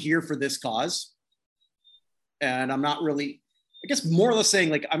 I'm here for this cause. And I'm not really, I guess more or less saying,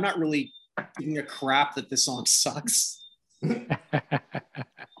 like, I'm not really giving a crap that this song sucks.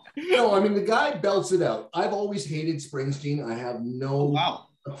 No, I mean, the guy belts it out. I've always hated Springsteen. I have no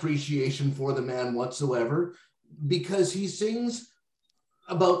appreciation for the man whatsoever because he sings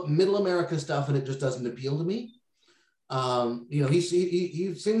about middle America stuff and it just doesn't appeal to me.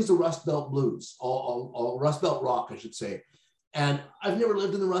 He sings the Rust Belt blues, all Rust Belt rock, I should say. And I've never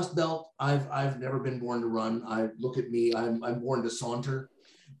lived in the Rust Belt. I've never been born to run. Look at me. I'm born to saunter.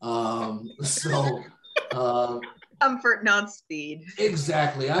 Comfort, not speed.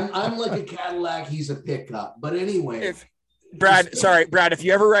 Exactly. I'm like a Cadillac. He's a pickup. But anyway, Brad, if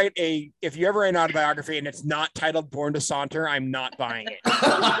you ever write an autobiography and it's not titled Born to Saunter, I'm not buying it.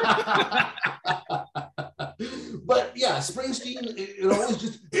 But yeah, Springsteen,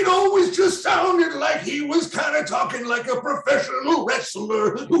 it always just sounded like he was kind of talking like a professional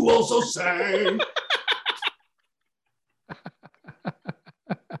wrestler who also sang.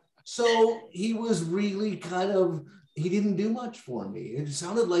 So he was really he didn't do much for me. It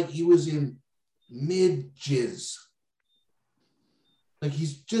sounded like he was in mid-jizz. Like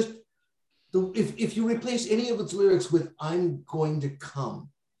he's just, if you replace any of its lyrics with "I'm going to come,"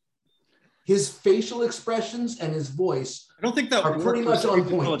 his facial expressions and his voice I don't think that are pretty much on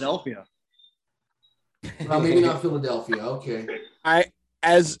point. Philadelphia. Well, maybe not Philadelphia. Okay.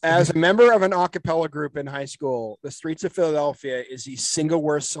 As a member of an a cappella group in high school, The Streets of Philadelphia is the single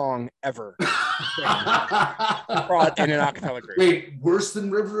worst song ever brought in an a cappella group. Wait, worse than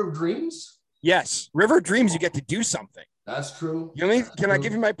River of Dreams? Yes. River of Dreams, you get to do something. That's true. Can I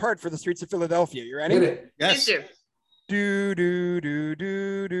give you my part for The Streets of Philadelphia? You ready? Hit it. Yes. Do do do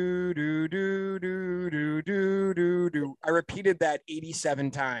do do do do do do do do do. I repeated that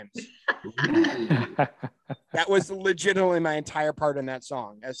 87 times. That was legitimately my entire part in that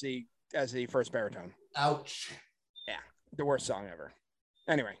song as the first baritone. Ouch. Yeah, the worst song ever.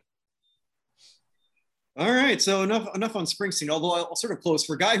 Anyway. All right, so enough on Springsteen. Although I'll sort of close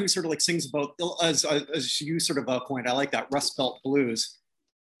for a guy who sort of like sings about, as you sort of point, I like that Rust Belt blues.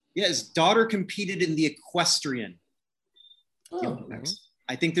 Yeah, his daughter competed in the equestrian. Oh.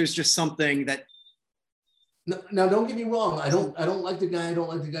 I think there's just something that. Now, don't get me wrong. I don't like the guy. I don't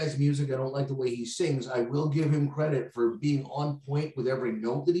like the guy's music. I don't like the way he sings. I will give him credit for being on point with every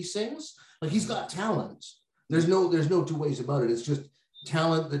note that he sings. Like, he's got talent. There's no two ways about it. It's just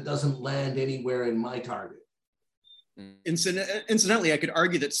talent that doesn't land anywhere in my target. Incidentally, I could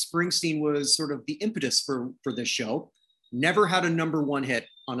argue that Springsteen was sort of the impetus for this show. Never had a #1 hit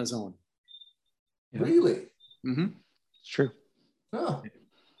on his own. Really? Mm-hmm. It's true. Oh,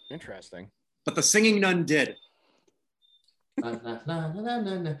 interesting. But the singing nun did. I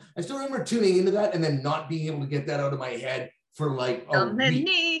still remember tuning into that and then not being able to get that out of my head for like a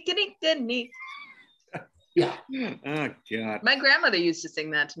week. Yeah. Oh God. My grandmother used to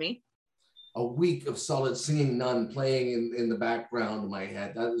sing that to me. A week of solid singing nun playing in the background of my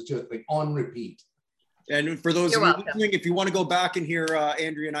head. That was just like on repeat. And for those of you listening, if you want to go back and hear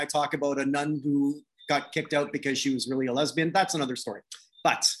Andrea and I talk about a nun who got kicked out because she was really a lesbian, that's another story.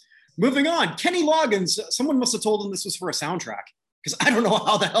 But moving on, Kenny Loggins, someone must have told him this was for a soundtrack because I don't know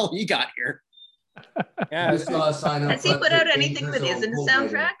how the hell he got here. Yeah. Has he put out anything that isn't a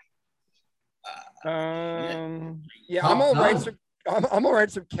soundtrack? Yeah, I'm all right. I'm all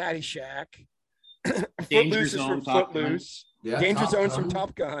right. Some Caddyshack. Danger Footloose Zone, is from Footloose. Yeah, Danger Top Zone's Gun. from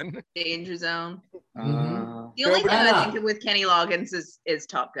Top Gun. Danger Zone. Uh, The only thing Lana. I think of with Kenny Loggins is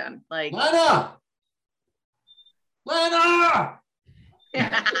Top Gun. Like Lana!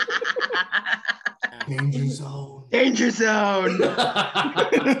 Danger Zone. Danger Zone.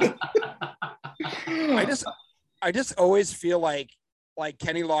 I just always feel like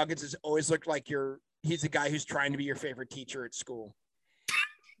Kenny Loggins has always looked like he's the guy who's trying to be your favorite teacher at school.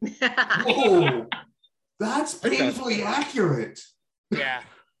 Oh, that's painfully accurate. Yeah.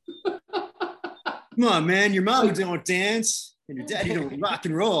 Come on, man. Your mom don't dance and your daddy don't rock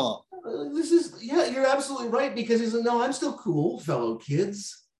and roll. You're absolutely right because he's like, no, I'm still cool, fellow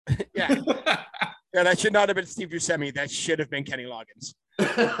kids. Yeah. Yeah, that should not have been Steve Buscemi. That should have been Kenny Loggins.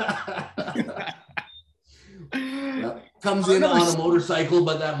 Yep. Comes in on a motorcycle,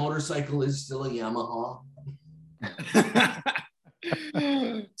 but that motorcycle is still a Yamaha.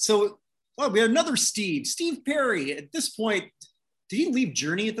 So, we had another Steve Perry. At this point, did he leave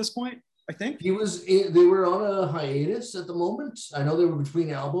Journey at this point? I think They were on a hiatus at the moment. I know they were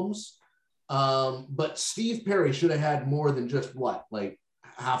between albums. But Steve Perry should have had more than just like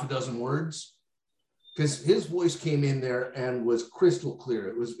half a dozen words. Because his voice came in there and was crystal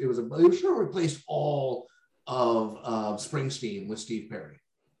clear. It should have replaced all of Springsteen with Steve Perry.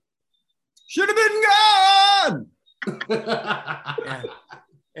 Should have been gone. Yeah.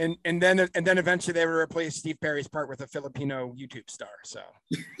 And then eventually they would replace Steve Perry's part with a Filipino YouTube star. So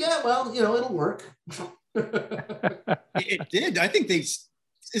yeah, well, it'll work. It did. I think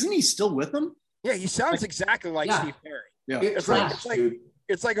isn't he still with them? Yeah, he sounds exactly like Steve Perry. Yeah,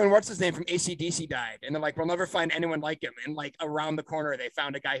 It's like when what's his name from AC/DC died, and they're like, we'll never find anyone like him. And like around the corner, they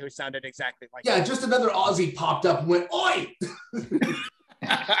found a guy who sounded exactly like him. Yeah, just another Aussie popped up and went, "Oi!"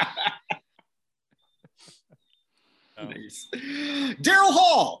 Nice. Daryl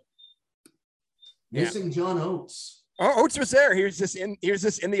Hall. Missing John Oates. Oh, Oates was there. He was just in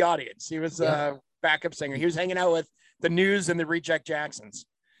the audience. He was backup singer. He was hanging out with the News and the Reject Jacksons.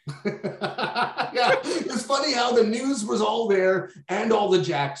 Yeah, it's funny how the News was all there and all the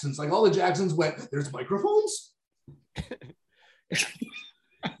Jacksons. Like all the Jacksons went, there's microphones.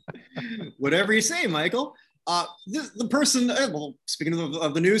 Whatever you say, Michael. The person, speaking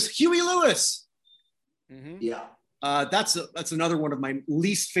of the News, Huey Lewis. Mm-hmm. Yeah. That's another one of my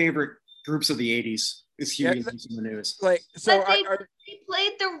least favorite groups of the 80s is Huey Lewis in the News. Like, so they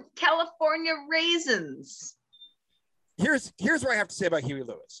played the California Raisins. Here's what I have to say about Huey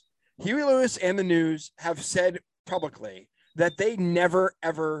Lewis. Huey Lewis and the News have said publicly that they never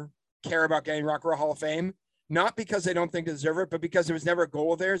ever care about getting Rock and Roll Hall of Fame, not because they don't think they deserve it, but because it was never a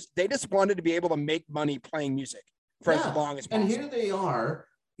goal of theirs. They just wanted to be able to make money playing music for as long as possible. And here they are,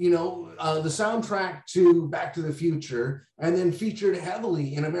 the soundtrack to Back to the Future, and then featured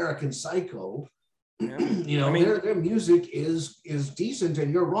heavily in American Psycho. Yeah. Their music is decent,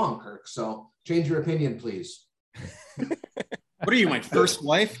 and you're wrong, Kirk. So change your opinion, please. What are you, my first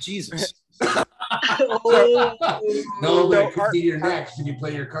wife? Jesus. No, but it could be your next if you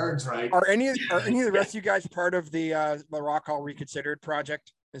play your cards right. Are any of the rest of you guys part of the Rock Hall Reconsidered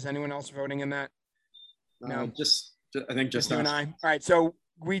project? Is anyone else voting in that? No, I think just you and I. All right, so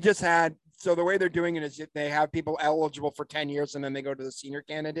we just had. So the way they're doing it is they have people eligible for 10 years, and then they go to the senior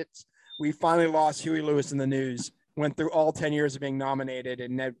candidates. We finally lost Huey Lewis in the news. Went through all 10 years of being nominated,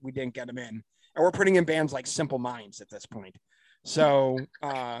 and we didn't get him in. And we're putting in bands like Simple Minds at this point. So.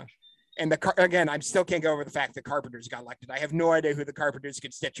 And again, I still can't go over the fact that Carpenters got elected. I have no idea who the Carpenters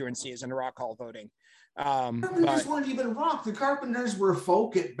constituency is in the Rock Hall voting. Carpenters weren't even rock. The Carpenters were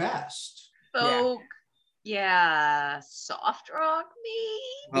folk at best. Folk, yeah. Soft rock, maybe.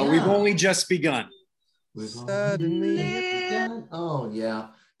 Well, we've only just begun. Oh yeah.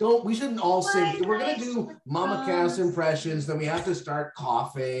 We shouldn't all sing. We're gonna do Mama Cass impressions. Then we have to start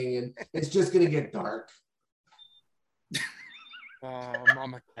coughing, and it's just gonna get dark.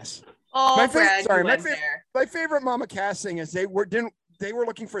 Mama Cass. Oh, my favorite Mama Cass thing is they were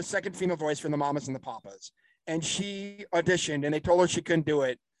looking for a second female voice for the Mamas and the Papas, and she auditioned, and they told her she couldn't do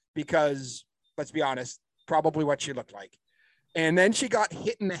it because, let's be honest, probably what she looked like. And then she got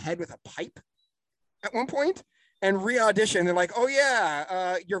hit in the head with a pipe at one point and re-auditioned. They're like, "Oh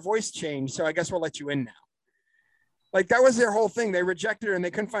yeah, your voice changed, so I guess we'll let you in now." Like, that was their whole thing. They rejected her, and they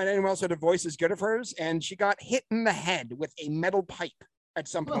couldn't find anyone else with a voice as good as hers. And she got hit in the head with a metal pipe at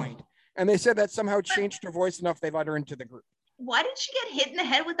some point. And they said that somehow changed her voice enough they let her into the group. Why did she get hit in the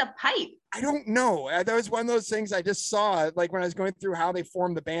head with a pipe? I don't know. That was one of those things I just saw, like when I was going through how they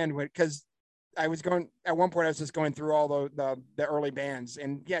formed the band, because at one point I was just going through all the early bands.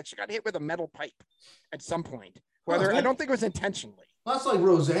 And yeah, she got hit with a metal pipe at some point. I don't think it was intentionally. That's like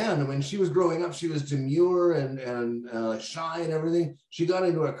Roseanne. When she was growing up, she was demure and shy and everything. She got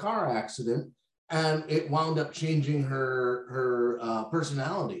into a car accident, and it wound up changing her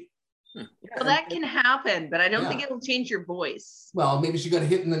personality. Well, that can happen, but I don't think it'll change your voice. Well, maybe she got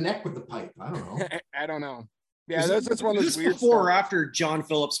hit in the neck with the pipe. I don't know. I don't know. Yeah, that's one of those weird. Before or after John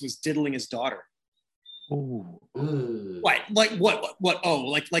Phillips was diddling his daughter? Oh, what?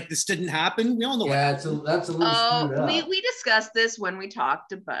 Oh, like this didn't happen? We all know. Yeah, that's a little screwed up. We discussed this when we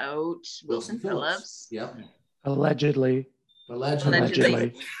talked about Wilson Phillips. Yep. Allegedly.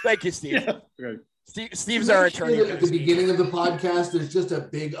 Thank you, Steve. Yeah, right. Steve's our attorney. At the beginning of the podcast, there's just a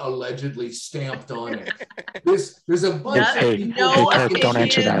big allegedly stamped on it. There's a bunch of people. Don't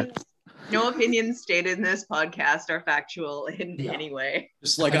answer that. No opinions stated in this podcast are factual in any way.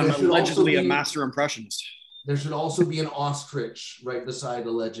 Just like I'm allegedly a master impressionist. There should also be an ostrich right beside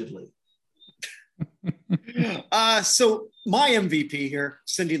allegedly. So my MVP here,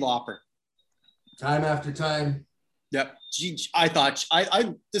 Cyndi Lauper. Time after time. Yep. I thought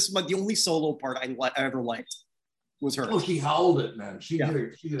this was the only solo part I ever liked was her. Oh, she howled it, man. She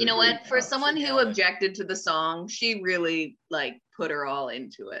did. You know what? For someone who objected to the song, she really put her all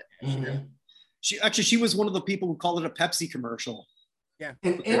into it. Mm-hmm. She was one of the people who called it a Pepsi commercial. Yeah.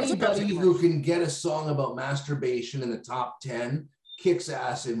 And anybody who can get a song about masturbation in the top 10 kicks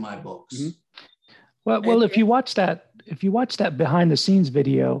ass in my books. Mm-hmm. Well, if you watch that behind the scenes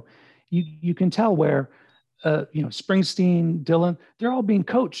video, you can tell where Springsteen, Dylan, they're all being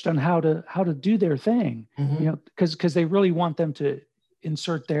coached on how to do their thing, mm-hmm. Because they really want them to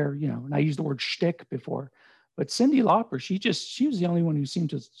insert their, and I used the word shtick before, but Cyndi Lauper, she was the only one who seemed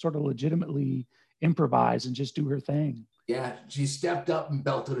to sort of legitimately improvise and just do her thing. Yeah, she stepped up and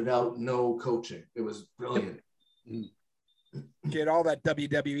belted it out. No coaching. It was brilliant. She had all that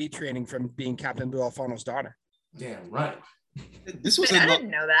WWE training from being Captain Lou Alfano's daughter. Damn right. I didn't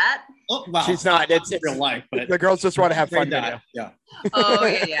know that. Oh, wow. She's not. It's real life, but the girls just want to have fun. Yeah. Oh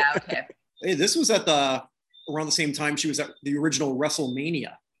yeah. Okay. Hey, this was around the same time she was at the original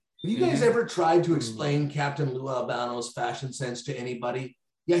WrestleMania. Have you guys ever tried to explain Captain Lou Albano's fashion sense to anybody?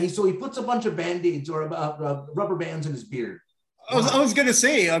 Yeah, he puts a bunch of Band-Aids or rubber bands in his beard. I was gonna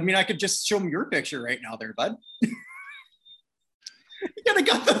say, I could just show him your picture right now there, bud. You gotta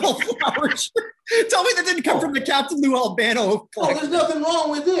got the little flower shirt. Tell me that didn't come from the Captain Lou Albano. Oh, there's nothing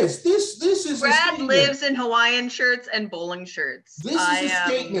wrong with this. This is Brad lives in Hawaiian shirts and bowling shirts. This is a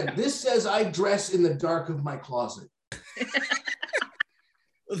statement. This says I dress in the dark of my closet.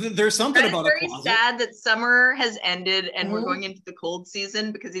 There's something about it. Very sad that summer has ended and we're going into the cold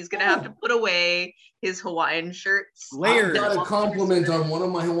season because he's going to have to put away his Hawaiian shirts. I got a compliment on one of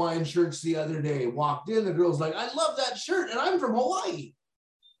my Hawaiian shirts the other day. Walked in, the girl's like, "I love that shirt, and I'm from Hawaii."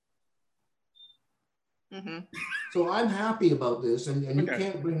 Mm-hmm. So I'm happy about this, and you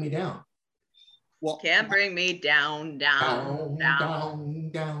can't bring me down. Well, can't bring me down.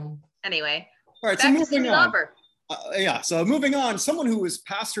 Anyway, all right. So moving on. So moving on. Someone who was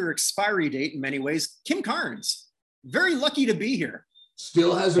past her expiry date in many ways, Kim Carnes. Very lucky to be here.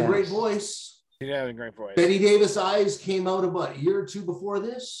 Still has a great voice. She has a great voice. Betty Davis Eyes came out about a year or two before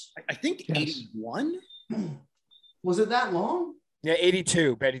this. I think 81. Was it that long? Yeah,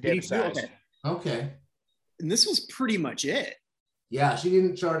 82. Betty Davis Eyes. Okay. And this was pretty much it. Yeah, she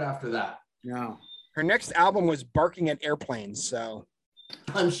didn't chart after that. No. Her next album was Barking at Airplanes, so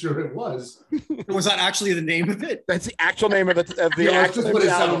I'm sure it was. Was that actually the name of it? That's the actual name of the that's just what it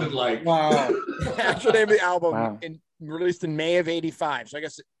sounded like. Wow. The actual name of the album released in May of 85. So I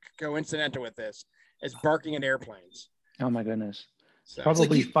guess coincidental with this is Barking at Airplanes. Oh my goodness. So,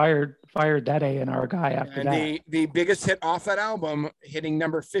 probably fired that A&R guy after that. The biggest hit off that album, hitting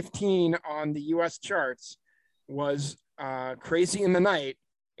number 15 on the US charts, was Crazy in the Night,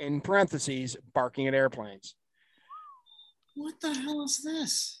 in parentheses, Barking at Airplanes. What the hell is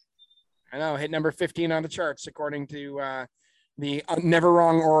this? I know, hit number 15 on the charts, according to the Never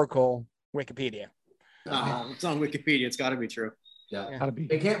Wrong Oracle Wikipedia. It's on Wikipedia. It's got to be true. Yeah. Gotta be.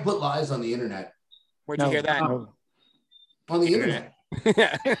 They can't put lies on the internet. Where'd you hear that? On the internet.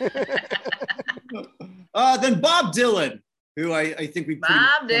 Then Bob Dylan, who I think we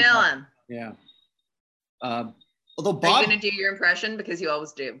Bob Dylan. Yeah. Although Bob, are you going to do your impression because you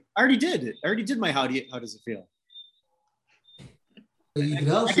always do? I already did my how does it feel?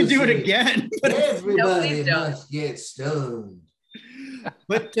 I can do it again. Everybody must get stoned.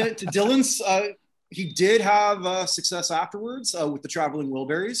 But to Dylan's, he did have success afterwards with the Traveling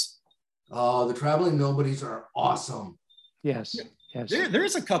Wilburys. Oh, the Traveling Nobodies are awesome. Yes.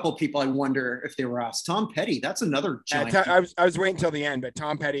 There's a couple people I wonder if they were asked. Tom Petty, that's another giant. I was waiting till the end, but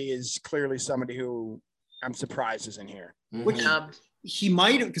Tom Petty is clearly somebody who I'm surprised is in here. Which he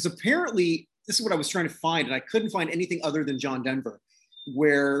might have, because apparently this is what I was trying to find, and I couldn't find anything other than John Denver,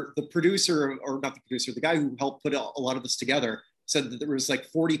 where the producer, or not the producer, the guy who helped put a lot of this together, said that there was like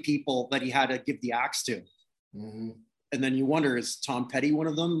 40 people that he had to give the axe to. Mm-hmm. And then you wonder, is Tom Petty one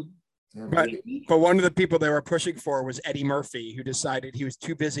of them? But one of the people they were pushing for was Eddie Murphy, who decided he was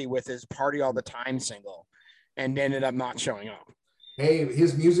too busy with his Party All the Time single and ended up not showing up. Hey,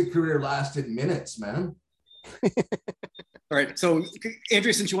 his music career lasted minutes, man. All right. So,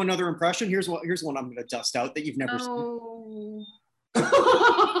 Andrea, since you want another impression, here's one I'm going to dust out that you've never seen.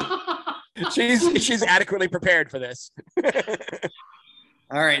 She's adequately prepared for this.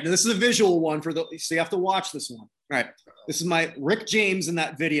 All right, this is a visual one so you have to watch this one. All right, this is my Rick James in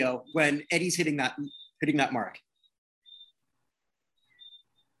that video when Eddie's hitting that mark.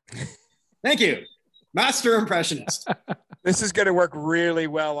 Thank you, master impressionist. This is going to work really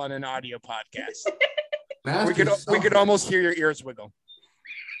well on an audio podcast. We could almost hear your ears wiggle.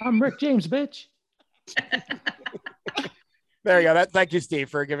 I'm Rick James, bitch. There you go. Thank you, Steve,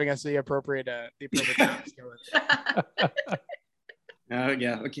 for giving us the appropriate.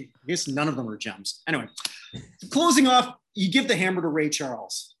 Yeah. Okay. I guess none of them are gems. Anyway, closing off, you give the hammer to Ray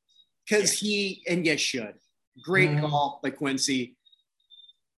Charles because you should. Great call by Quincy.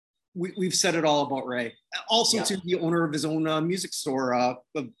 We've said it all about Ray. Also, to the owner of his own music store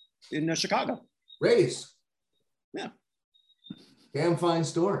in Chicago. Ray's. Yeah. Damn fine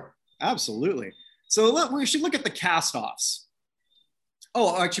store. Absolutely. So we should look at the cast-offs.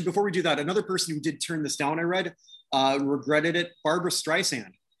 Oh, actually, before we do that, another person who did turn this down, I read, regretted it, Barbara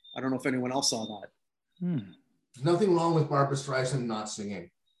Streisand. I don't know if anyone else saw that. There's nothing wrong with Barbara Streisand not singing.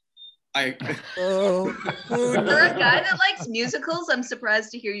 For a guy that likes musicals, I'm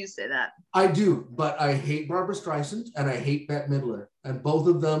surprised to hear you say that. I do, but I hate Barbara Streisand and I hate Bette Midler, and both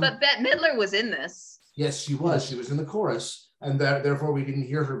of them. But Bette Midler was in this. Yes, she was. She was in the chorus, and therefore we didn't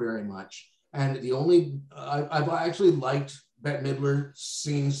hear her very much. And the only I've actually liked Bette Midler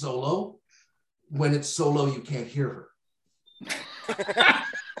singing solo. When it's solo, you can't hear her.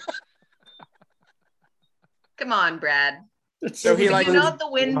 Come on, Brad. So he you know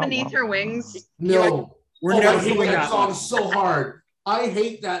the wind beneath her wings? No. We're never I hate doing that song one. so hard. I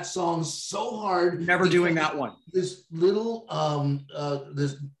hate that song so hard. Never doing that one. This little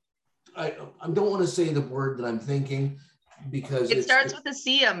I don't want to say the word that I'm thinking because it starts with a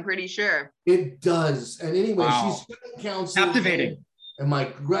C, I'm pretty sure. It does. And anyway, she's student council. Captivating. In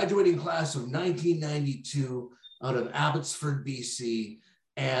my graduating class of 1992 out of Abbotsford, BC.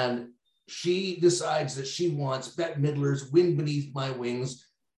 And she decides that she wants Bette Midler's Wind Beneath My Wings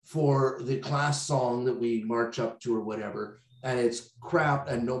for the class song that we march up to or whatever. And it's crap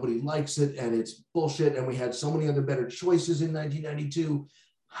and nobody likes it and it's bullshit. And we had so many other better choices in 1992.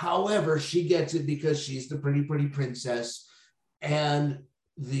 However, she gets it because she's the pretty, pretty princess. And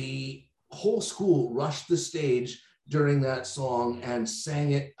the whole school rushed the stage during that song and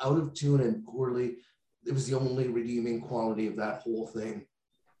sang it out of tune and poorly. It was the only redeeming quality of that whole thing.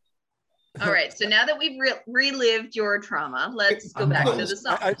 All right, so now that we've relived your trauma, let's go back to the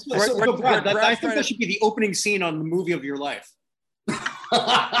song. Brad, I think that should be the opening scene on the movie of your life.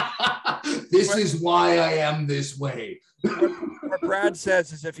 This is why I am this way. What Brad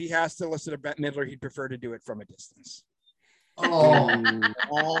says is if he has to listen to Bette Midler, he'd prefer to do it from a distance. Oh,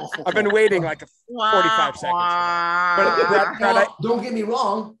 I've been waiting like 45 seconds. But don't get me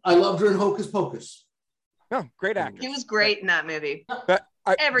wrong. I loved her in Hocus Pocus. No, great actor. He was great in that movie. But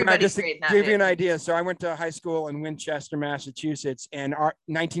Everybody's great in that give movie. you an idea. So I went to high school in Winchester, Massachusetts, and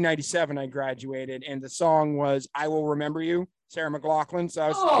 1997 I graduated, and the song was "I Will Remember You," Sarah McLachlan. So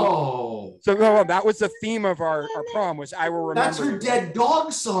that was the theme of our prom was "I Will Remember." That's her dead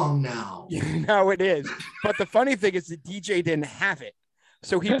dog song now. No, it is. But the funny thing is the DJ didn't have it,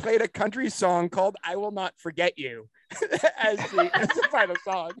 so he played a country song called "I Will Not Forget You" as the final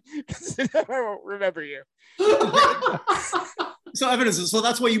song. I won't remember you. So Evan, so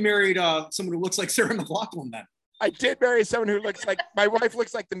that's why you married someone who looks like Sarah McLachlan then? I did marry someone who looks like, my wife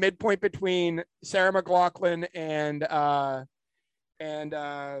looks like the midpoint between Sarah McLachlan and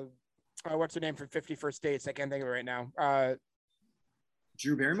what's her name from 50 First Dates? I can't think of it right now.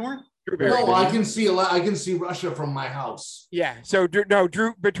 Drew Barrymore? No, I can see Russia from my house. Yeah. So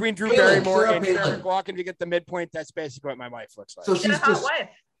between Drew Barrymore and Sarah McLachlan, to get the midpoint, that's basically what my wife looks like. So she's a hot wife.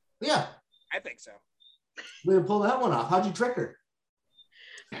 Yeah. I think so. We're gonna pull that one off. How'd you trick her?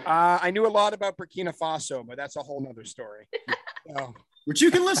 I knew a lot about Burkina Faso, but that's a whole nother story. Which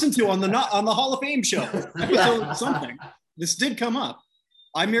you can listen to on the Hall of Fame show. Episode something. This did come up.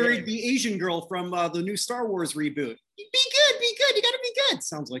 I married the Asian girl from the new Star Wars reboot. Be good. You gotta be good.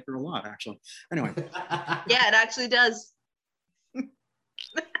 Sounds like her a lot, actually. Anyway. Yeah, it actually does. All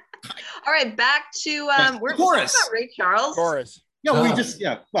right, back to we're chorus. talking about Ray Charles. Chorus.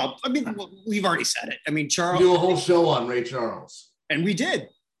 Yeah, well, I mean, we've already said it. I mean, Charles. We do a whole show on Ray Charles. And we did.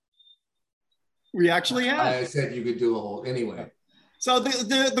 We actually have. I said you could do a whole anyway. So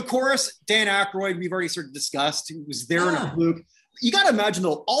the chorus, Dan Aykroyd, we've already sort of discussed, who was there in a fluke. You got to imagine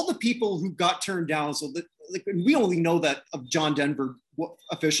though, all the people who got turned down. So that, like, we only know that of John Denver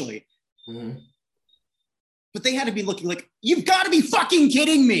officially, but they had to be looking like, you've got to be fucking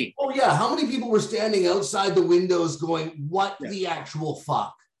kidding me. Oh yeah, how many people were standing outside the windows going, "What the actual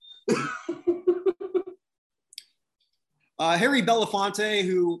fuck?" Harry Belafonte,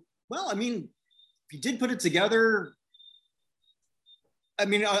 who, well, I mean, he did put it together. I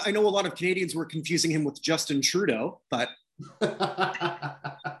mean, I know a lot of Canadians were confusing him with Justin Trudeau, but.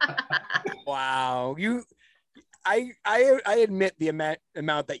 Wow. I admit the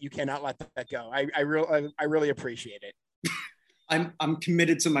amount that you cannot let that go. I really appreciate it. I'm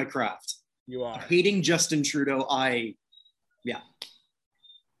committed to my craft. You are. Hating Justin Trudeau, yeah.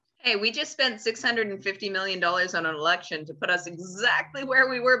 Hey, we just spent $650 million on an election to put us exactly where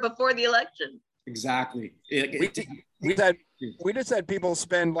we were before the election. Exactly. We just had people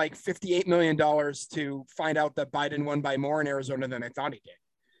spend like $58 million to find out that Biden won by more in Arizona than I thought he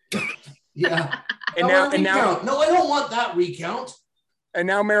did. Yeah. and now, no, I don't want that recount. And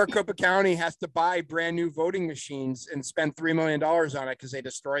now Maricopa County has to buy brand new voting machines and spend $3 million on it because they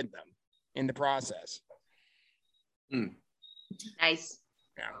destroyed them in the process. Nice.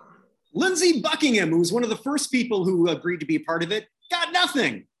 Yeah. Lindsey Buckingham, who was one of the first people who agreed to be a part of it, got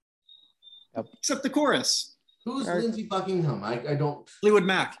nothing. Yep. Except the chorus. Who's Lindsey Buckingham? I don't. Fleetwood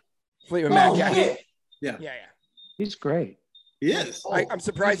Mac. Yeah. He's great. He is. I'm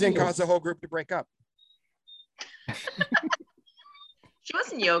surprised he didn't cause the whole group to break up. She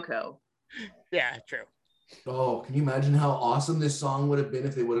wasn't Yoko. Yeah, true. Oh, can you imagine how awesome this song would have been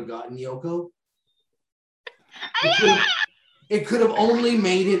if they would have gotten Yoko? It could have only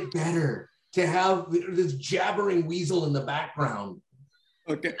made it better to have this jabbering weasel in the background.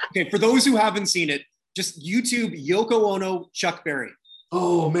 Okay. For those who haven't seen it, just YouTube Yoko Ono, Chuck Berry.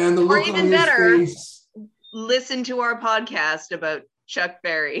 Oh man, the look or even on his better, face. Listen to our podcast about Chuck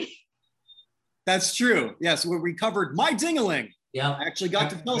Berry. That's true. Yes, where we covered My Ding-a-ling. Yeah. I actually got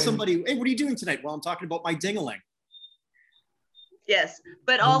to tell somebody, hey, what are you doing tonight? Well, I'm talking about My Ding-a-ling. Yes,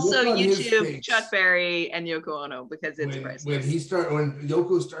 but also YouTube Chuck Berry and Yoko Ono because it's priceless. When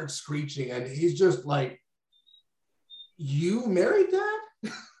Yoko starts screeching and he's just like, You married that?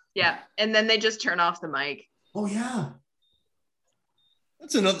 Yeah, and then they just turn off the mic. Oh yeah.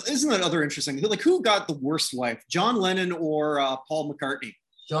 That's another. Isn't that other interesting? Like, who got the worst wife, John Lennon or Paul McCartney?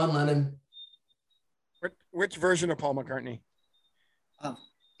 John Lennon. Which version of Paul McCartney?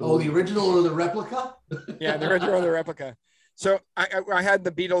 Oh, the original or the replica? Yeah, the original or the replica. So I had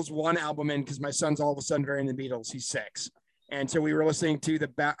the Beatles one album in because my son's all of a sudden very into the Beatles. He's 6, and so we were listening to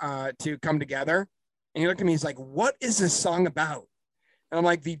to Come Together, and he looked at me. He's like, "What is this song about?" And I'm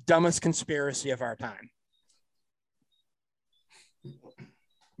like, "The dumbest conspiracy of our time."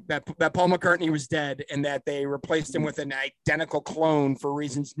 That Paul McCartney was dead, and that they replaced him with an identical clone for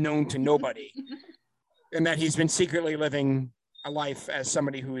reasons known to nobody, and that he's been secretly living a life as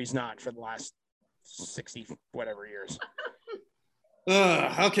somebody who he's not for the last 60 whatever years.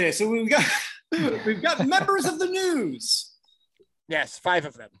 Okay, so we've got members of the news. Yes, 5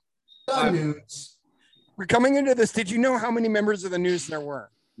 of them. News. We're coming into this. Did you know how many members of the news there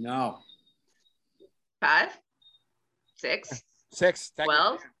were? No. 5, 6, 6.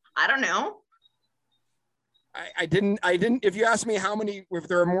 12. I don't know. I didn't. If you asked me how many, if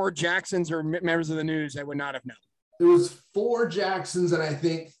there are more Jacksons or members of the news, I would not have known. There was 4 Jacksons, and I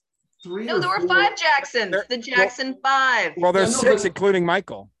think 3. No, there were 5 Jacksons. The Jackson 5. Well, there's 6, including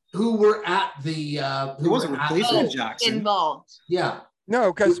Michael. Who were at the? Who was a replacement Jackson involved? Yeah.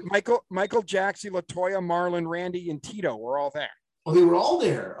 No, because Michael, Jackson, LaToya, Marlon, Randy, and Tito were all there. Oh, they were all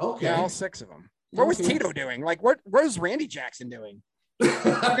there. Okay. Yeah, all 6 of them. What was Tito doing? Like, what was Randy Jackson doing?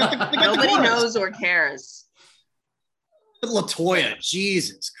 Nobody knows or cares. LaToya,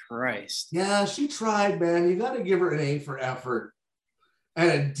 Jesus Christ. Yeah, she tried, man. You got to give her an A for effort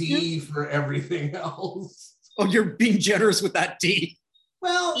and a D for everything else. Oh, you're being generous with that D.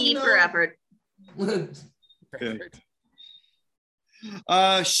 Well, E for effort.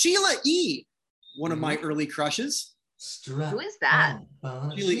 Sheila E., one of my early crushes. Who is that?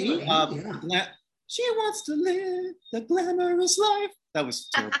 Sheila E. She wants to live the glamorous life. That was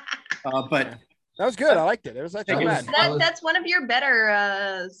terrible. But that was good. I liked it. It was actually bad. That's one of your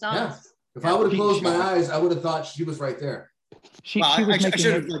better songs. Yeah. If I would have closed my eyes, I would have thought she was right there. I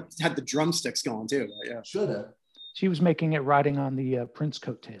should have had the drumsticks going too. Yeah, should have. She was making it riding on the Prince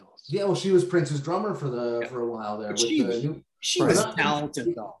coattails. Yeah, well, she was Prince's drummer for a while there. She was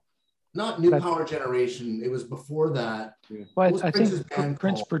talented though. Not New Power Generation. It was before that. Well, I think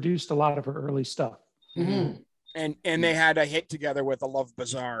Prince produced a lot of her early stuff. Mm-hmm. And they had a hit together with A Love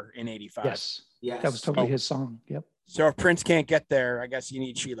Bazaar in '85. Yes. That was totally his song. Yep. So if Prince can't get there, I guess you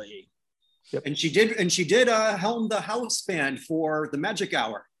need Sheila E. Yep. And she did helm the house band for the Magic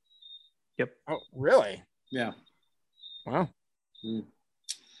Hour. Yep. Oh, really? Yeah. Wow.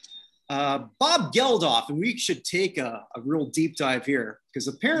 Bob Geldof, and we should take a real deep dive here because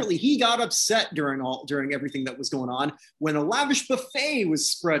apparently he got upset during everything that was going on when a lavish buffet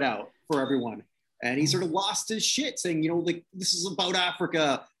was spread out for everyone, and he sort of lost his shit, saying, like, this is about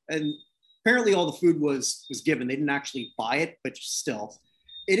Africa, and apparently all the food was given. They didn't actually buy it, but still,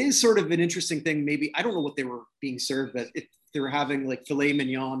 it is sort of an interesting thing. Maybe I don't know what they were being served, but if they were having like filet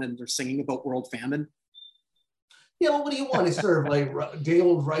mignon and they're singing about world famine. Yeah, well, what do you want to serve? Like day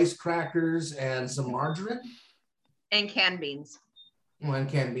old rice crackers and some margarine? And canned beans. Well, and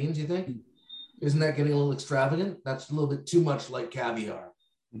canned beans, you think? Isn't that getting a little extravagant? That's a little bit too much like caviar.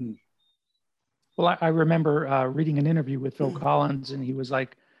 Mm-hmm. Well, I remember reading an interview with Phil Collins, and he was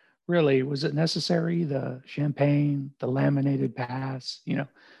like, really, was it necessary? The champagne, the laminated pass,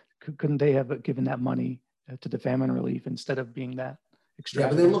 couldn't they have given that money to the famine relief instead of being that? Yeah,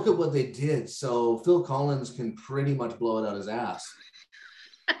 but then look at what they did. So Phil Collins can pretty much blow it out his ass.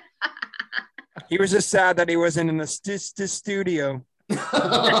 He was just sad that he wasn't in the studio. Wow,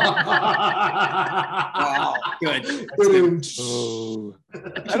 good. Oh.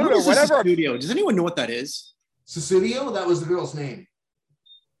 I don't know. Whatever. Studio. Does anyone know what that is? Susudio? That was the girl's name.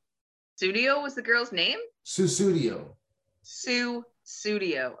 Studio was the girl's name? Susudio.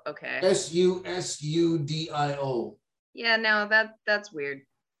 Studio. Okay. Susudio. Yeah, no, that's weird.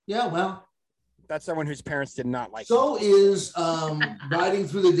 Yeah, well. That's someone whose parents did not like. So is riding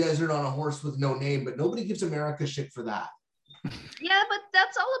through the desert on a horse with no name, but nobody gives America shit for that. Yeah, but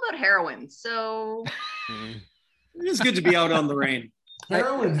that's all about heroin. So it is good to be out on the rain.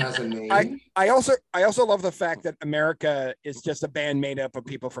 Heroin has a name. I also love the fact that America is just a band made up of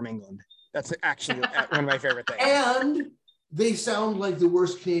people from England. That's actually one of my favorite things. And they sound like the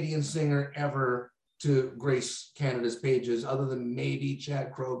worst Canadian singer ever to grace Canada's pages, other than maybe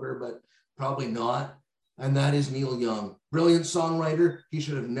Chad Kroeger, but probably not. And that is Neil Young. Brilliant songwriter. He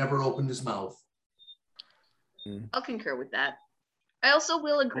should have never opened his mouth. I'll concur with that. I also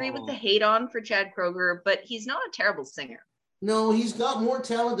will agree with the hate on for Chad Kroeger, but he's not a terrible singer. No, he's got more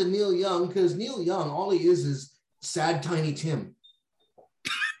talent than Neil Young, because Neil Young, all he is sad Tiny Tim.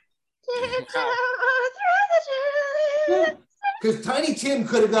 Because Tiny Tim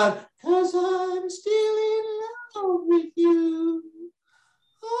could have gone, "'Cause I'm still in love with you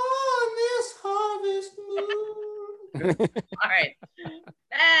on this harvest moon." All right.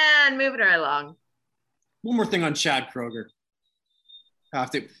 And moving right along. One more thing on Chad Kroeger. I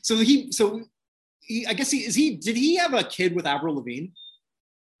guess did he have a kid with Avril Lavigne?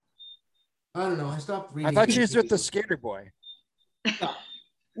 I don't know. I stopped reading. I thought she was with the skater boy.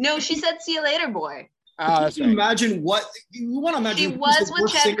 No, she said, "See you later, boy." That's Can you imagine what you want to imagine? She was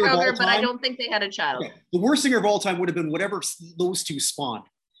with Chad Kroeger, but I don't think they had a child. Okay. The worst singer of all time would have been whatever those two spawned.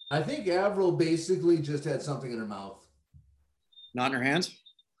 I think Avril basically just had something in her mouth. Not in her hands?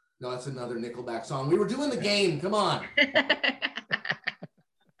 No, that's another Nickelback song. We were doing the game. Come on.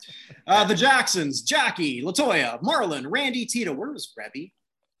 The Jacksons, Jackie, LaToya, Marlon, Randy, Tito. Where was Rebby?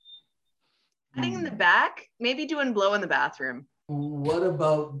 I think in the back, maybe doing blow in the bathroom. What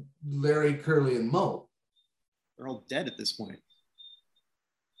about Larry, Curly, and Mo? They're all dead at this point.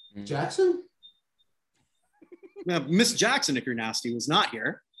 Jackson? Miss Jackson, if you're nasty, was not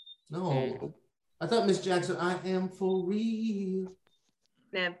here. No. I thought Miss Jackson, I am for real.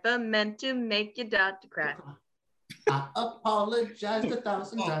 Never meant to make your daughter cry. I apologized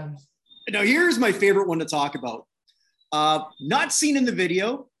 1,000 times. Now, here's my favorite one to talk about. Not seen in the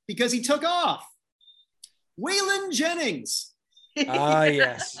video because he took off. Waylon Jennings.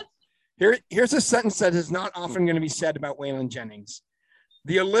 Yes. Here's a sentence that is not often going to be said about Waylon Jennings.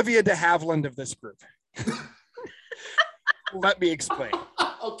 The Olivia de Havilland of this group. Let me explain.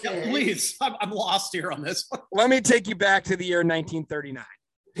 Okay. Yeah, please. I'm lost here on this one. Let me take you back to the year 1939.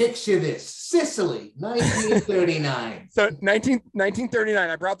 Picture this. Sicily, 1939. So 1939,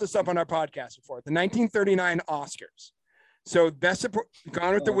 I brought this up on our podcast before. The 1939 Oscars. So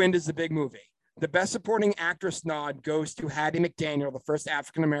Gone with the Wind is the big movie. The Best Supporting Actress nod goes to Hattie McDaniel, the first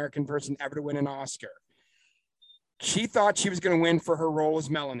African-American person ever to win an Oscar. She thought she was going to win for her role as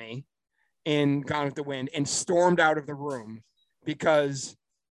Melanie in Gone with the Wind and stormed out of the room because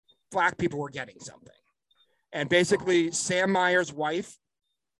Black people were getting something. And basically, Sam Meyer's wife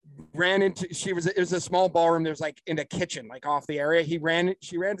ran into, it was a small ballroom. There's like in a kitchen, like off the area. She ran to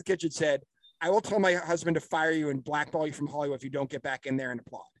the kitchen, said, "I will tell my husband to fire you and blackball you from Hollywood if you don't get back in there and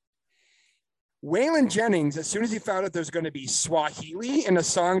applaud." Waylon Jennings, as soon as he found out there's going to be Swahili in a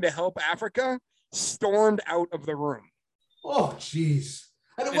song to help Africa, stormed out of the room. Oh, jeez.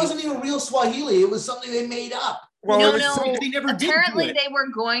 And it wasn't even real Swahili. It was something they made up. Well, no. They never Apparently, did they were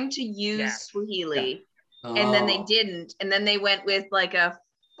going to use Swahili, and then they didn't. And then they went with like a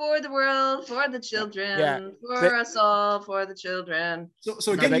 "for the world, for the children, for us all, for the children."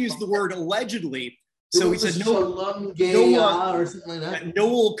 So again, he used the word allegedly. So he said, or something like that.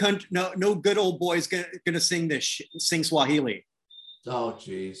 No good old boy's gonna sing sing Swahili. Oh,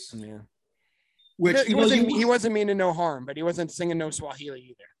 jeez. Yeah. Which he wasn't meaning no harm, but he wasn't singing no Swahili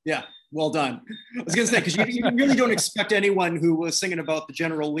either. Yeah, well done. I was gonna say, because you really don't expect anyone who was singing about the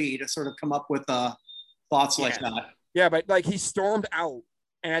General Lee to sort of come up with thoughts like that. Yeah, but like he stormed out,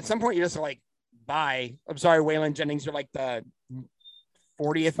 and at some point you just like, bye. I'm sorry, Waylon Jennings. You're like the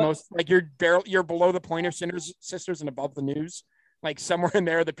 40th most, like you're below the Pointer Sisters and above the News, like somewhere in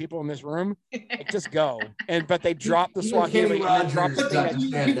there, the people in this room, like just go. But they dropped the Swahili and dropped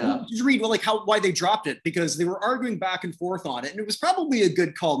you read why they dropped it, because they were arguing back and forth on it, and it was probably a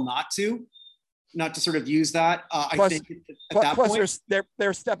good call not to sort of use that. I think at that point,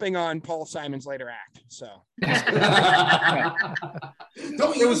 they're stepping on Paul Simon's later act. So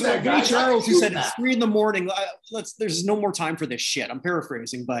it was that Ray Charles who said it's 3 a.m. There's no more time for this shit. I'm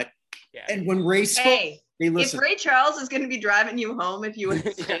paraphrasing, but and when Ray spoke, they listened. If Ray Charles is going to be driving you home if you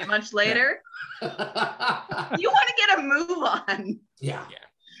would stay much later, you want to get a move on. Yeah.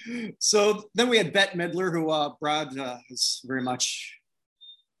 So then we had Bette Midler, who Brad is very much.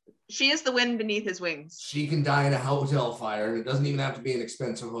 She is the wind beneath his wings. She can die in a hotel fire, and it doesn't even have to be an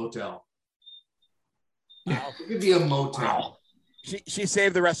expensive hotel. Wow. It could be a motel. She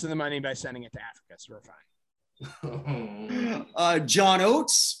saved the rest of the money by sending it to Africa, so we're fine. John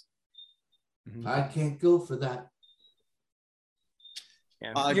Oates. I can't go for that.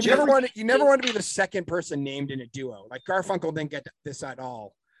 Yeah. You never want to be the second person named in a duo. Like Garfunkel didn't get this at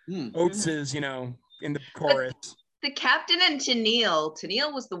all. Oates is, in the chorus. The Captain and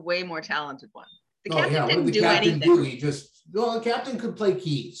Tennille was the way more talented one. The Captain didn't do anything. The Captain could play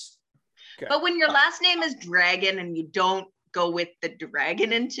keys. Okay. But when your last name is Dragon and you don't go with the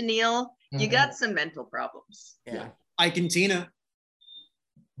Dragon and Tennille, you got some mental problems. Yeah. Ike and Tina.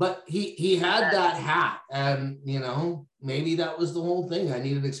 But he had that hat, and maybe that was the whole thing. I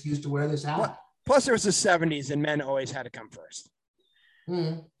need an excuse to wear this hat. Plus, it was the 70s, and men always had to come first.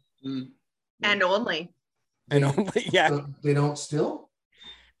 And only. And only, yeah. So they don't still?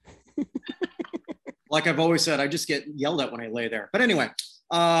 Like I've always said, I just get yelled at when I lay there. But anyway,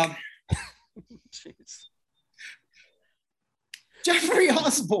 Jeffrey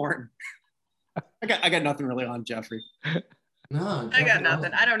Osborne. I got nothing really on Jeffrey. No, I got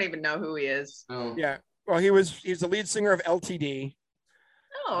nothing. I don't even know who he is. Oh. Yeah. Well, he's the lead singer of LTD.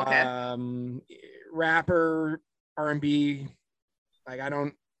 Oh, okay. Rapper, R&B. Like I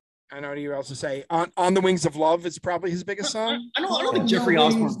don't know what else to say. On the Wings of Love is probably his biggest song. I don't think Jeffrey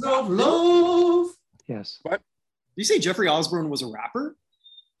Osborne. Of love. Yes. What? Did you say Jeffrey Osborne was a rapper?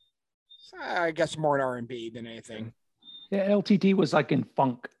 I guess more in R&B than anything. Yeah, LTD was like in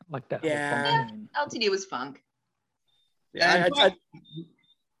funk, like that. Yeah. LTD was funk. Yeah.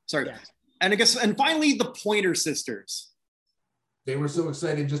 Sorry. Yeah. And finally, the Pointer Sisters. They were so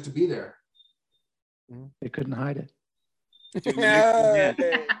excited just to be there. They couldn't hide it. Yeah.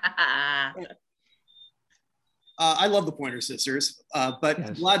 I love the Pointer Sisters, but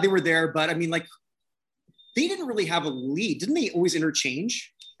Yes. glad they were there. But I mean, like, they didn't really have a lead. Didn't they always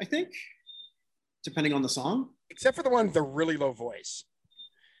interchange, I think, depending on the song? Except for the one with the really low voice.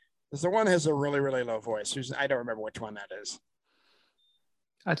 There's the one that has a really, really low voice. I don't remember which one that is.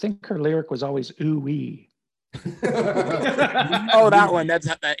 I think her lyric was always ooh wee. Oh, that one. That's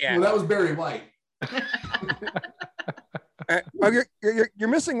that. Yeah. Well, that was Barry White. You're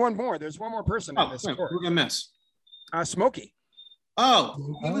missing one more. There's one more person in this We're score. gonna miss. Smokey. He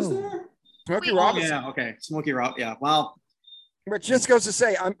was there. Smokey Wait, Robinson. Yeah, okay. Smokey Rob. Yeah. Well, Which just goes to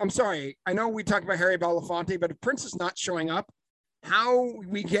say, I'm sorry. I know we talked about Harry Belafonte, but if Prince is not showing up, how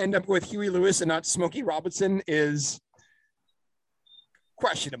we can end up with Huey Lewis and not Smokey Robinson is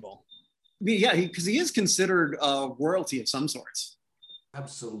questionable. I mean, yeah, because he is considered royalty of some sorts.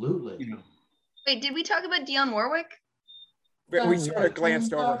 Absolutely. You know. Wait, did we talk about Dionne Warwick? We sort of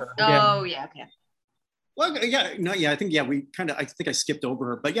glanced over her. Oh, yeah, okay. Well, yeah, no, yeah, I think I think I skipped over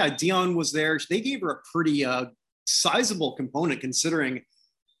her, but yeah, Dionne was there. They gave her a pretty sizable component, considering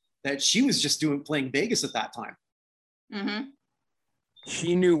that she was just playing Vegas at that time. Mm-hmm.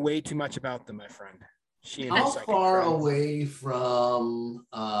 She knew way too much about them, my friend. How far away from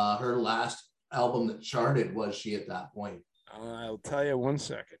her last album that charted was she at that point? I'll tell you 1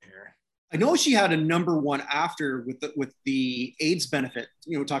 second here. I know she had a #1 after with the AIDS benefit.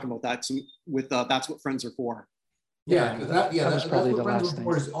 Talking about that with That's What Friends Are For. Yeah, that was probably the last thing.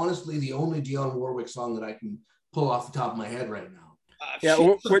 Is honestly the only Dionne Warwick song that I can pull off the top of my head right now. Yeah,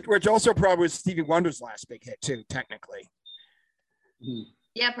 which also probably was Stevie Wonder's last big hit too, technically.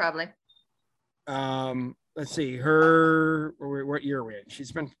 Yeah, probably. Let's see, what year are we in?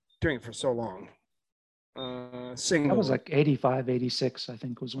 She's been doing it for so long. Single. That was like 85, 86, I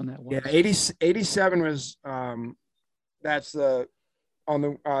think was when that was. Yeah, 87 was that's What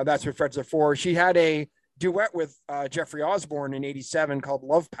Friends Are For. She had a duet with Jeffrey Osborne in 87 called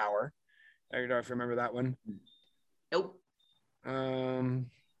Love Power. I don't know if you remember that one. Nope.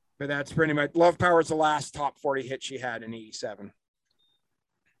 But that's pretty much Love Power is the last top 40 hit she had in 87.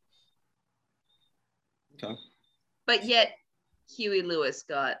 Okay. But yet, Huey Lewis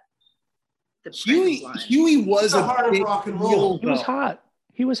got the Prince line. Huey was the heart of rock and roll. He was hot.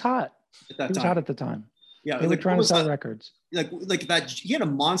 He was hot. At that He was time. hot at the time. Yeah, They were trying to sell records. like that. He had a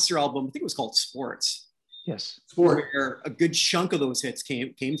monster album. I think it was called Sports. Yes. Where a good chunk of those hits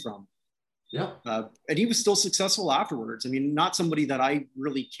came from. Yeah. And he was still successful afterwards. I mean, not somebody that I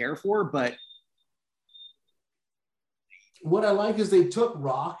really care for, but what I like is they took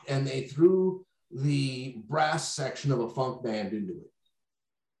rock and they threw the brass section of a funk band into it.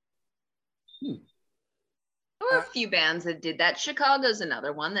 There were a few bands that did that. Chicago's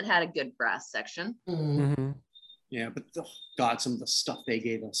another one that had a good brass section. Mm-hmm. Yeah, but God, some of the stuff they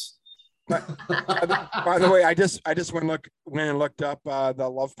gave us. By the way, I just went and looked up the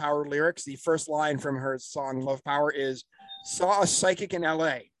Love Power lyrics. The first line from her song Love Power is "Saw a psychic in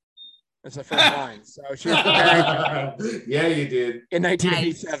L.A." That's the first line. So she was preparing Yeah, you did. in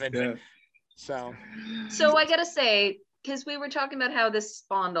 1987. Yeah. So I gotta say, because we were talking about how this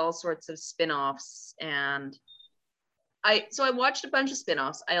spawned all sorts of spin-offs, and I watched a bunch of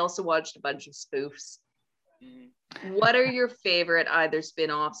spin-offs. I also watched a bunch of spoofs. What are your favorite either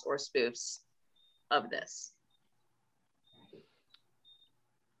spin-offs or spoofs of this?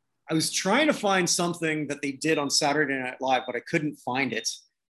 I was trying to find something that they did on Saturday Night Live, but I couldn't find it.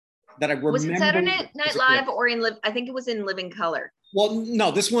 That I remember. Was it Saturday Night Live or I think it was in Living Color. Well,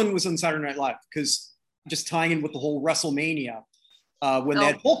 no, this one was on Saturday Night Live because just tying in with the whole WrestleMania. when they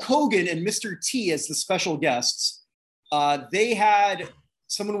had Hulk Hogan and Mr. T as the special guests. They had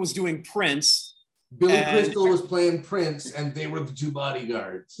someone who was doing Prince. Billy Crystal was playing Prince, and they were the two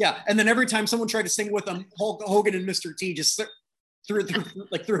bodyguards. Yeah, and then every time someone tried to sing with them, Hulk Hogan and Mr. T just threw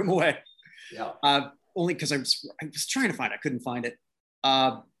him away. Yeah. Only because I was trying to find it, I couldn't find it.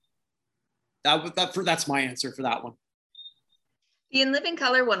 That's my answer for that one. The In Living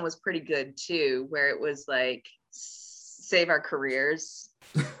Color one was pretty good too, where it was like save our careers.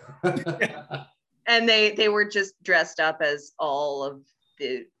 And they were just dressed up as all of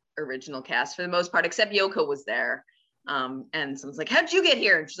the original cast for the most part, except Yoko was there. And someone's like, how'd you get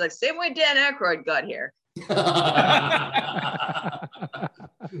here? And she's like, same way Dan Aykroyd got here.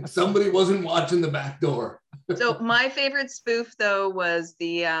 Somebody wasn't watching the back door. So my favorite spoof though was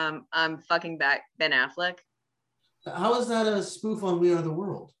the I'm fucking back Ben Affleck. How is that a spoof on We Are the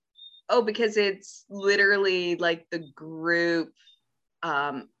World? Oh, because it's literally like the group.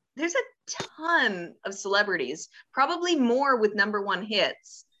 There's a ton of celebrities, probably more with #1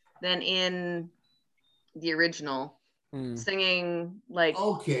 hits than in the original, singing like.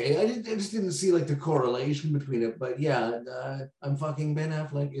 Okay, I just didn't see like the correlation between it, but yeah, I'm fucking Ben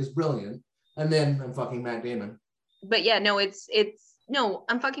Affleck is brilliant, and then I'm fucking Matt Damon. But yeah, no, it's no,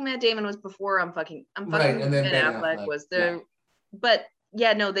 I'm fucking Matt Damon was before I'm fucking right, and then Ben Affleck was the. Yeah. But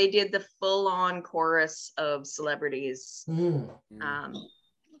yeah, no, they did the full-on chorus of celebrities.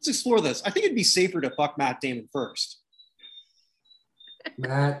 Let's explore this. I think it'd be safer to fuck Matt Damon first.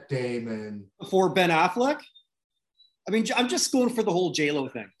 Matt Damon. Before Ben Affleck? I mean, I'm just going for the whole J-Lo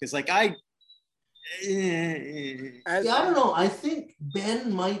thing. Because, like, I don't know. I think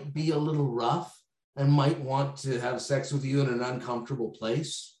Ben might be a little rough and might want to have sex with you in an uncomfortable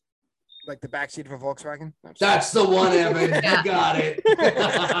place. Like the backseat of a Volkswagen? That's the one, Evan. You got it.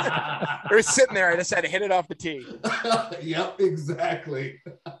 It was sitting there. I just had to hit it off the tee. Yep, exactly.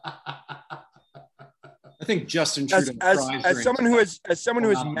 I think Justin Trudeau as someone who has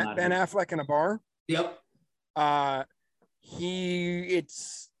met Ben Affleck in a bar. Yep.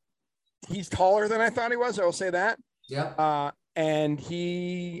 He's taller than I thought he was. I will say that. Yeah. And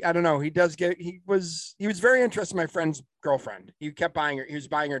he was very interested in my friend's girlfriend. He was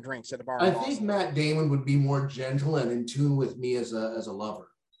buying her drinks at a bar. I think Matt Damon would be more gentle and in tune with me as a lover.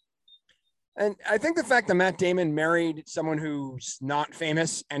 And I think the fact that Matt Damon married someone who's not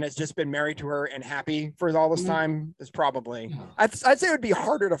famous and has just been married to her and happy for all this time is probably, I'd say it would be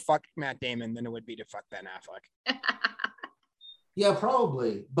harder to fuck Matt Damon than it would be to fuck Ben Affleck. Yeah,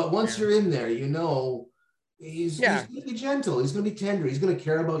 probably. But once you're in there, you know, he's going to be gentle. He's going to be tender. He's going to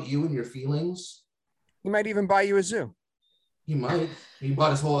care about you and your feelings. He might even buy you a zoo. He might. He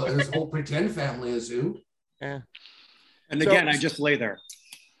bought his whole pretend family a zoo. Yeah. And again, I just lay there.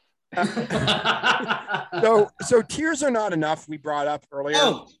 So Tears Are Not Enough we brought up earlier.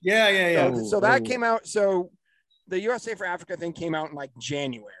 Oh, yeah. So that came out. So the USA for Africa thing came out in like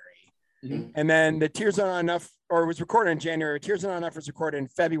January. Mm-hmm. And then the Tears Are Not Enough, or it was recorded in January. Tears Are Not Enough was recorded in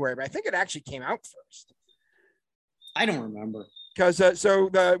February, but I think it actually came out first. I don't remember. Because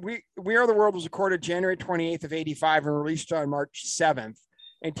We Are the World was recorded January 28th of 85 and released on March 7th.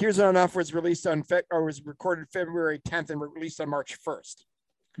 And Tears Are Not Enough was released was recorded February 10th and released on March 1st.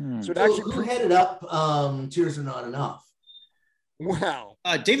 So who headed up Tears Are Not Enough? Wow.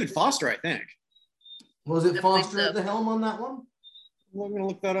 David Foster, I think. Was it Foster at the helm on that one? Well, I'm going to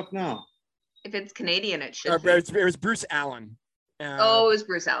look that up now. If it's Canadian, it should be. It was Bruce Allen. It was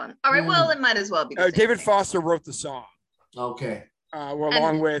Bruce Allen. All right, well, it might as well be. David Foster wrote the song. Okay.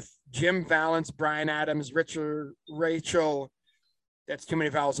 Along with Jim Valance, Brian Adams, Rachel, that's too many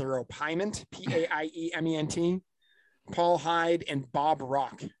vowels in a row, Pyment, P-A-I-E-M-E-N-T, Paul Hyde, and Bob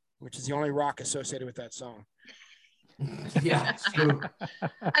Rock, which is the only rock associated with that song. Yeah, it's true.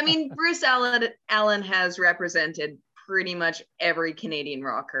 I mean, Bruce Allen has represented pretty much every Canadian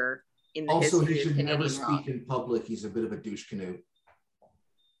rocker in the history of Canadian rock. Also, he should never speak in public. He's a bit of a douche canoe.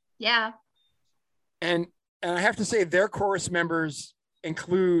 Yeah. And I have to say, their chorus members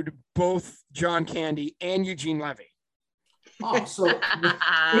include both John Candy and Eugene Levy. Oh, so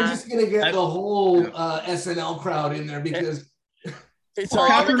we're just going to get the whole SNL crowd in there because it's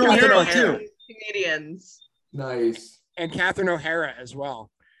Catherine O'Hara too. Comedians. Nice. And Catherine O'Hara as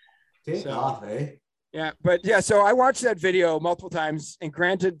well. Take off, eh? Yeah, but yeah, so I watched that video multiple times, and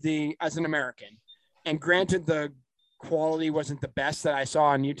granted, as an American, and granted the quality wasn't the best that I saw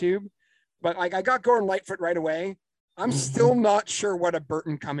on YouTube, but like I got Gordon Lightfoot right away. I'm still not sure what a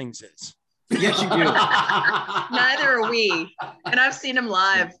Burton Cummings is. Yes, you do. Neither are we, and I've seen him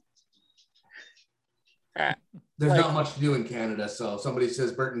live. There's not much to do in Canada, so if somebody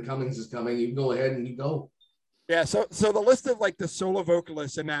says Burton Cummings is coming, you go ahead and you go. Yeah, so the list of like the solo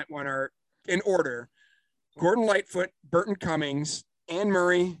vocalists in that one are in order: Gordon Lightfoot, Burton Cummings, Anne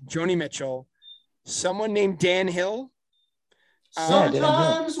Murray, Joni Mitchell, someone named Dan Hill.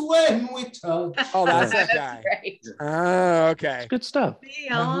 Sometimes when we touch. Oh, that's that guy. Right. Oh, okay. It's good stuff.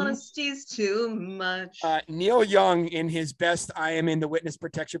 The honesty's too much. Neil Young in his best I Am in the Witness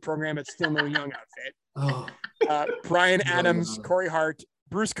Protection Program but Still No Young outfit. Oh. Brian Adams, Corey Hart,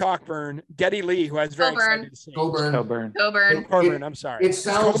 Bruce Cockburn, Geddy Lee, who I was very excited to see. Coburn. I'm sorry. It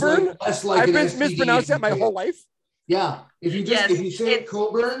sounds less like I've an STD mispronounced that my whole life. Yeah. If you say it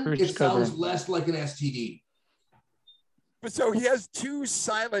Coburn, it sounds less like an STD. But so he has 2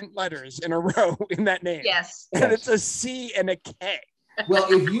 silent letters in a row in that name. Yes. And it's a C and a K. Well,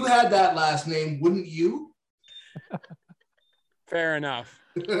 if you had that last name, wouldn't you? Fair enough.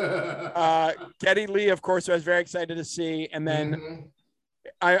 Geddy Lee, of course, I was very excited to see. And then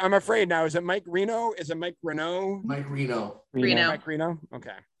I'm afraid now, is it Mike Reno? Is it Mike Renault? Mike Reno. Mike Reno?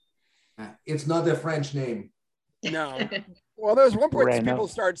 Okay. It's not a French name. No. Well, there was one point people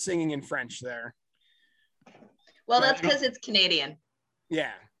started singing in French there. Well, that's because it's Canadian.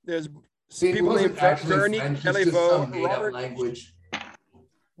 Yeah. There's people named Bernie, Kelly Vo, Robert. Language.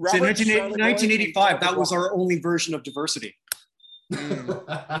 So in 1985, that was our only version of diversity.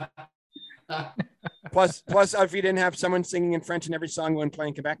 Plus, if you didn't have someone singing in French in every song when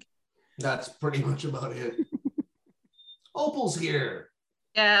playing Quebec. That's pretty much about it. Opal's here.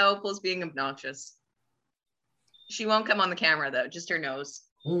 Yeah, Opal's being obnoxious. She won't come on the camera though, just her nose.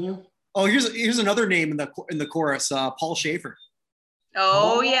 Mm-hmm. Oh, here's another name in the chorus, Paul Schaefer.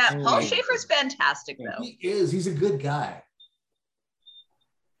 Oh yeah, Paul Schaefer's fantastic though. He is. He's a good guy.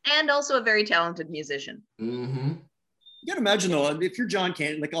 And also a very talented musician. Mm-hmm. You gotta imagine though, if you're John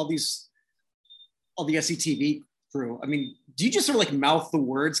Candy, like all the SCTV crew, I mean, do you just sort of like mouth the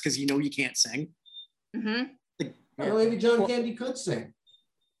words because you know you can't sing? Mm-hmm. Like, well, maybe John Candy could sing.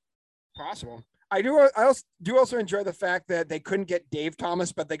 Possible. I also enjoy the fact that they couldn't get Dave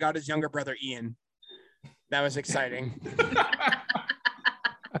Thomas, but they got his younger brother Ian. That was exciting.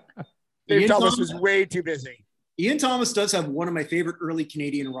 Dave Thomas was way too busy. Ian Thomas does have one of my favorite early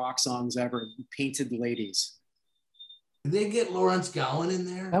Canadian rock songs ever, Painted Ladies. Did they get Lawrence Gowan in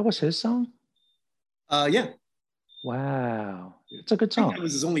there? That was his song? Yeah. Wow. It's a good song. That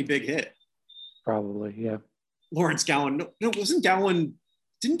was his only big hit. Probably, yeah. Lawrence Gowan. No,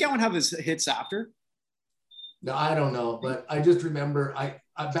 didn't Gowan have his hits after? No, I don't know, but I just remember I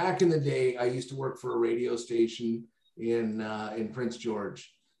back in the day I used to work for a radio station in Prince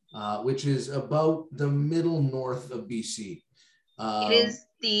George, which is about the middle north of BC. It is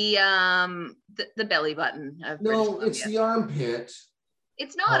the belly button of no, it's the armpit.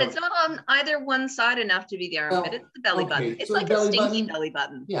 It's not. It's not on either one side enough to be the armpit. It's the belly button. It's so like a stinky belly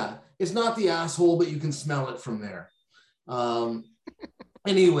button. Yeah, it's not the asshole, but you can smell it from there.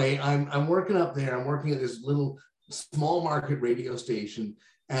 Anyway, I'm working up there. I'm working at this little small market radio station,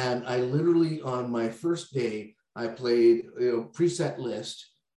 and I literally on my first day I played preset list,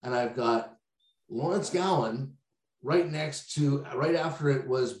 and I've got Lawrence Gowan right after it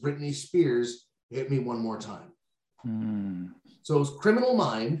was Britney Spears, Hit Me One More Time. So it was Criminal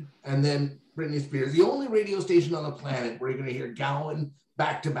Mind and then Britney Spears, the only radio station on the planet where you're going to hear Gowan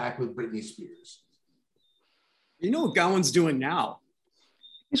back to back with Britney Spears. You know what Gowan's doing now?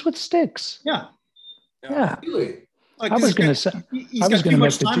 He's with Styx. Yeah. Really? Like, I was going to say, he's got too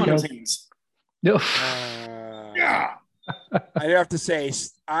much time on his hands. Yeah. I have to say,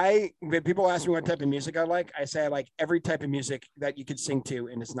 when people ask me what type of music I like, I say I like every type of music that you could sing to,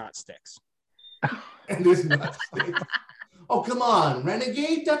 and it's not Styx. And it's not Styx. Oh, come on.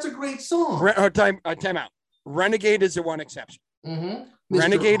 Renegade? That's a great song. Time out. Renegade is the one exception. Mm-hmm.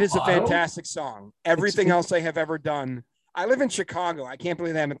 Renegade is a fantastic song. Everything else I have ever done. I live in Chicago. I can't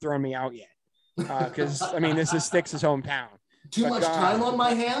believe they haven't thrown me out yet. Because, I mean, this is Styx's hometown. Too much time on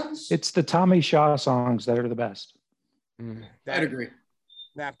my hands? It's the Tommy Shaw songs that are the best. I'd agree.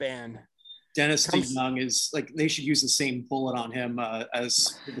 That band. Dennis Steve Young is like, they should use the same bullet on him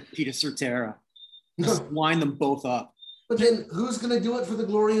as Peter Cetera. Just line them both up. But then who's going to do it for the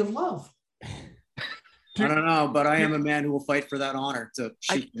glory of love? I don't know, but I am a man who will fight for that honor to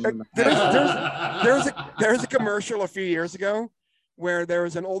shoot them. There was a commercial a few years ago where there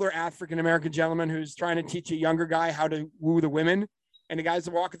was an older African-American gentleman who's trying to teach a younger guy how to woo the women. And the guy's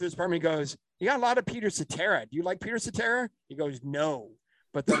walking through his apartment. He goes, "You got a lot of Peter Cetera. Do you like Peter Cetera?" He goes, "No,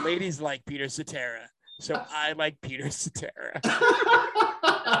 but the ladies like Peter Cetera. So I like Peter Cetera."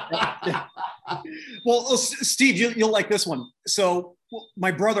 Well, Steve, you'll like this one. So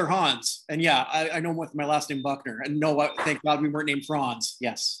my brother Hans, and yeah, I know him with my last name Buchner, and no, thank God we weren't named Franz.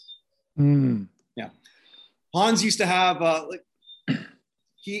 Yes. Yeah. Hans used to have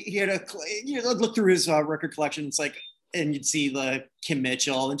he had look through his record collection. It's like, and you'd see the Kim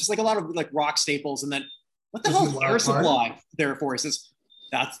Mitchell and just like a lot of like rock staples. And then what the hell is Air Supply there for? He says,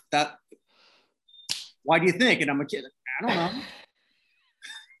 that. Why do you think? And I'm a kid. I don't know.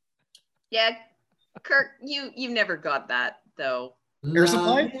 Yeah, Kirk, you've never got that though. Air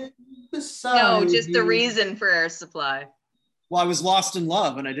Supply? No, just the reason for Air Supply. Well, I was lost in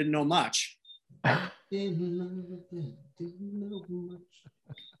love and I didn't know much. I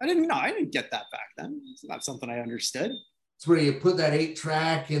didn't get that back then. It's not something I understood. It's where you put that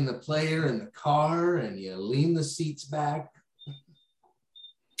 8-track in the player in the car and you lean the seats back.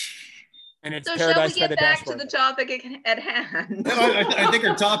 And it's so shall we get back to the topic at hand? I think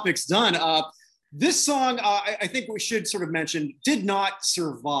our topic's done. This song, I think we should sort of mention, did not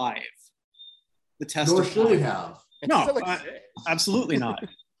survive the test Nor of should time. It have. No, absolutely not.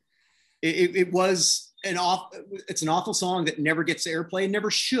 It was it's an awful song that never gets airplay, never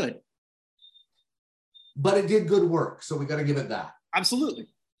should. But it did good work, so we got to give it that. Absolutely.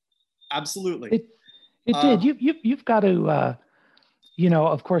 It did. You've got to,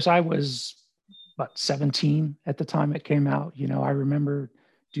 of course, I was about 17 at the time it came out. I remember,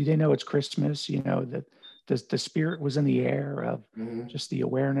 Do They Know It's Christmas? That the spirit was in the air of just the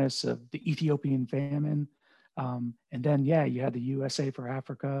awareness of the Ethiopian famine. And then, you had the USA for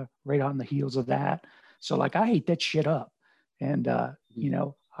Africa right on the heels of that. So like, I ate that shit up. And,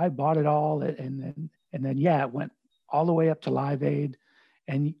 I bought it all. And then, it went all the way up to Live Aid.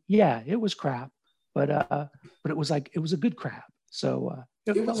 And it was crap, but it was like, it was a good crap. So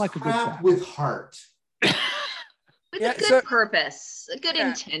it felt like a good crap. With heart. With a good purpose, a good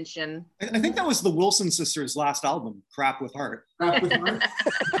intention. I think that was the Wilson sisters' last album, Crap with Heart. Crap with Heart.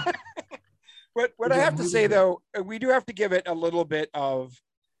 What I have to say though, we do have to give it a little bit of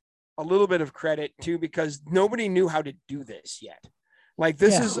credit too, because nobody knew how to do this yet. Like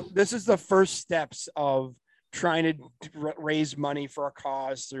this is the first steps of trying to raise money for a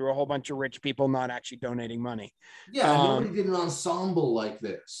cause through a whole bunch of rich people not actually donating money. Yeah, nobody did an ensemble like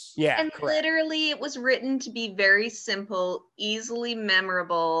this. Yeah, and correct. Literally it was written to be very simple, easily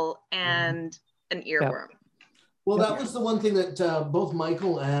memorable, and an earworm. Well, that was the one thing that both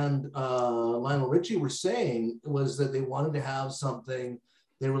Michael and Lionel Richie were saying, was that they wanted to have something.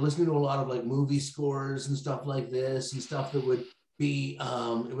 They were listening to a lot of like movie scores and stuff like this, and stuff that would be,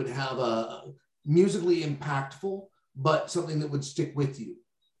 it would have a musically impactful, but something that would stick with you.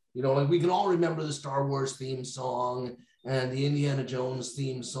 Like we can all remember the Star Wars theme song and the Indiana Jones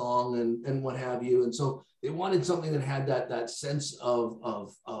theme song and what have you. And so they wanted something that had that sense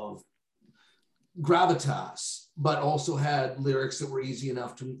of gravitas, but also had lyrics that were easy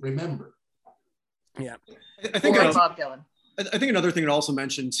enough to remember. Yeah. I think Bob Dylan. I think another thing to also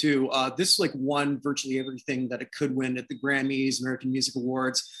mention too, this like won virtually everything that it could win at the Grammys, American Music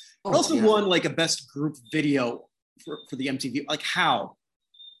Awards. It also won like a best group video for the MTV. Like how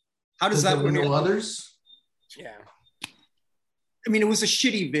does that win? No others? Yeah. I mean, it was a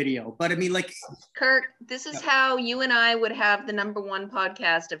shitty video, but I mean, like, Kirk, this is how you and I would have the #1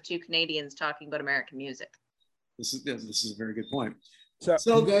 podcast of two Canadians talking about American music. This is a very good point. So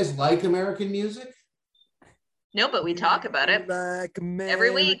you guys like American music? No, but we talk about it like every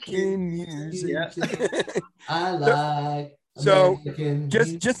week. Music. Yeah. I like. So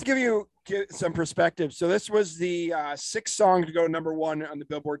just to give you some perspective. So this was the 6th song to go #1 on the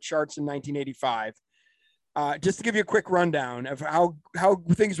Billboard charts in 1985. Just to give you a quick rundown of how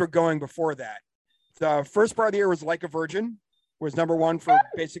things were going before that. The first part of the year was Like a Virgin, was #1 for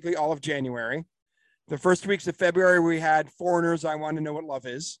basically all of January. The first 2 weeks of February, we had Foreigners, I Want to Know What Love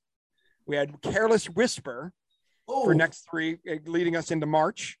Is. We had Careless Whisper for next 3, leading us into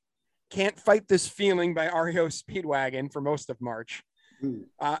March. Can't Fight This Feeling by REO Speedwagon for most of March.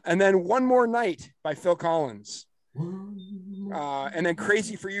 And then One More Night by Phil Collins. And then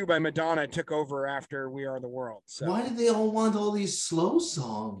Crazy for You by Madonna took over after We Are the World. So why did they all want all these slow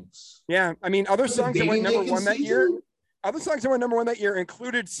songs? Yeah, I mean, other songs that went #1 that year. Other songs that went #1 that year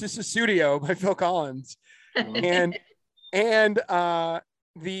included Sissa Studio by Phil Collins, and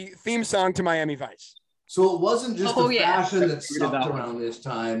the theme song to Miami Vice. So it wasn't just the fashion that sucked around this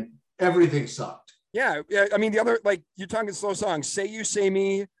time. Everything sucked. Yeah. I mean, the other, like, you're talking slow songs. Say You, Say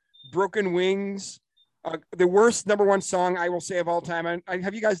Me, Broken Wings. The worst #1 song I will say of all time.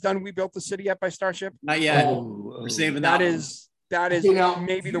 Have you guys done We Built the City yet by Starship? Not yet. We're saving that. That is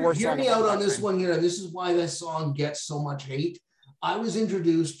maybe the worst song. Hear me out on this one here, and this is why this song gets so much hate. I was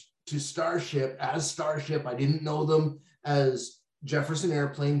introduced to Starship as Starship. I didn't know them as Jefferson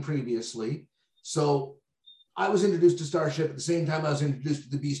Airplane previously. So I was introduced to Starship at the same time I was introduced to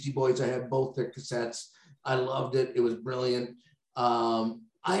the Beastie Boys. I had both their cassettes, I loved it. It was brilliant.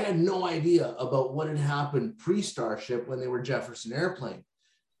 I had no idea about what had happened pre-Starship when they were Jefferson Airplane,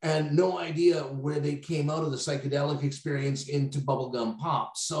 and no idea where they came out of the psychedelic experience into bubblegum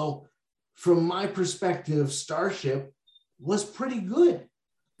pop. So from my perspective, Starship was pretty good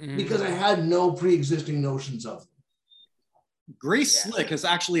because I had no pre-existing notions of them. Grace Slick has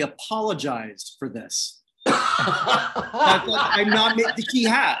actually apologized for this. I'm not, he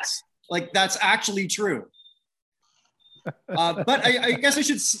has. Like, that's actually true. But I guess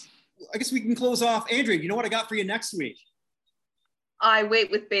I guess we can close off. Andrea, you know what I got for you next week? I wait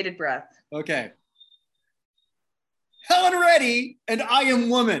with bated breath. Okay. Helen Reddy and I Am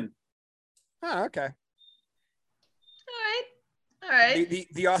Woman. Oh, okay. All right.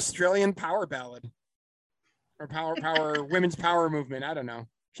 The Australian power ballad. Or power women's power movement. I don't know.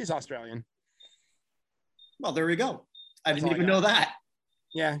 She's Australian. Well, there we go. I didn't even know that.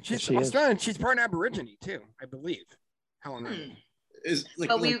 Yeah, she's Australian. She's part Aborigine too, I believe. Helen Reddy. Is like,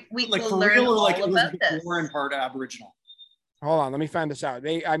 but we like for learn real, or all like about this. Warren part Aboriginal? Hold on, let me find this out.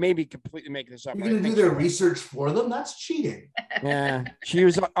 I may be completely making this up. You're going to do their research for them? That's cheating. Yeah, she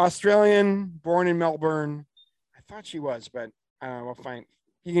was Australian, born in Melbourne. I thought she was, but we'll find.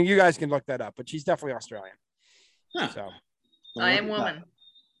 You guys can look that up, but she's definitely Australian. Huh. So, I Am Woman.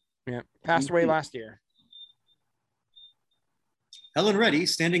 Yeah, passed away last year. Helen Reddy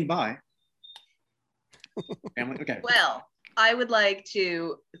standing by. Okay. Well, I would like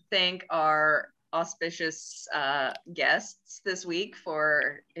to thank our auspicious guests this week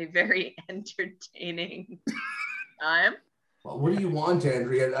for a very entertaining time. Well, what do you want,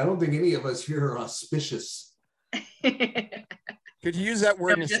 Andrea? I don't think any of us here are auspicious. Could you use that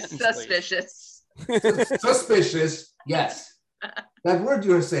word in a just sentence, suspicious. Suspicious, yes. That word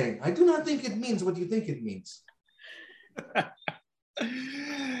you're saying, I do not think it means what you think it means.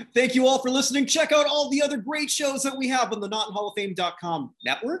 Thank you all for listening. Check out all the other great shows that we have on the NotInHallOfFame.com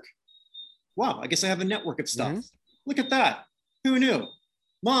network. Wow, I guess I have a network of stuff. Look at that. Who knew?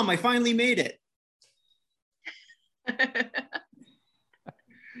 Mom, I finally made it.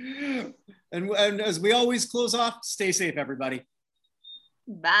 And as we always close off, stay safe, everybody.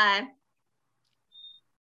 Bye.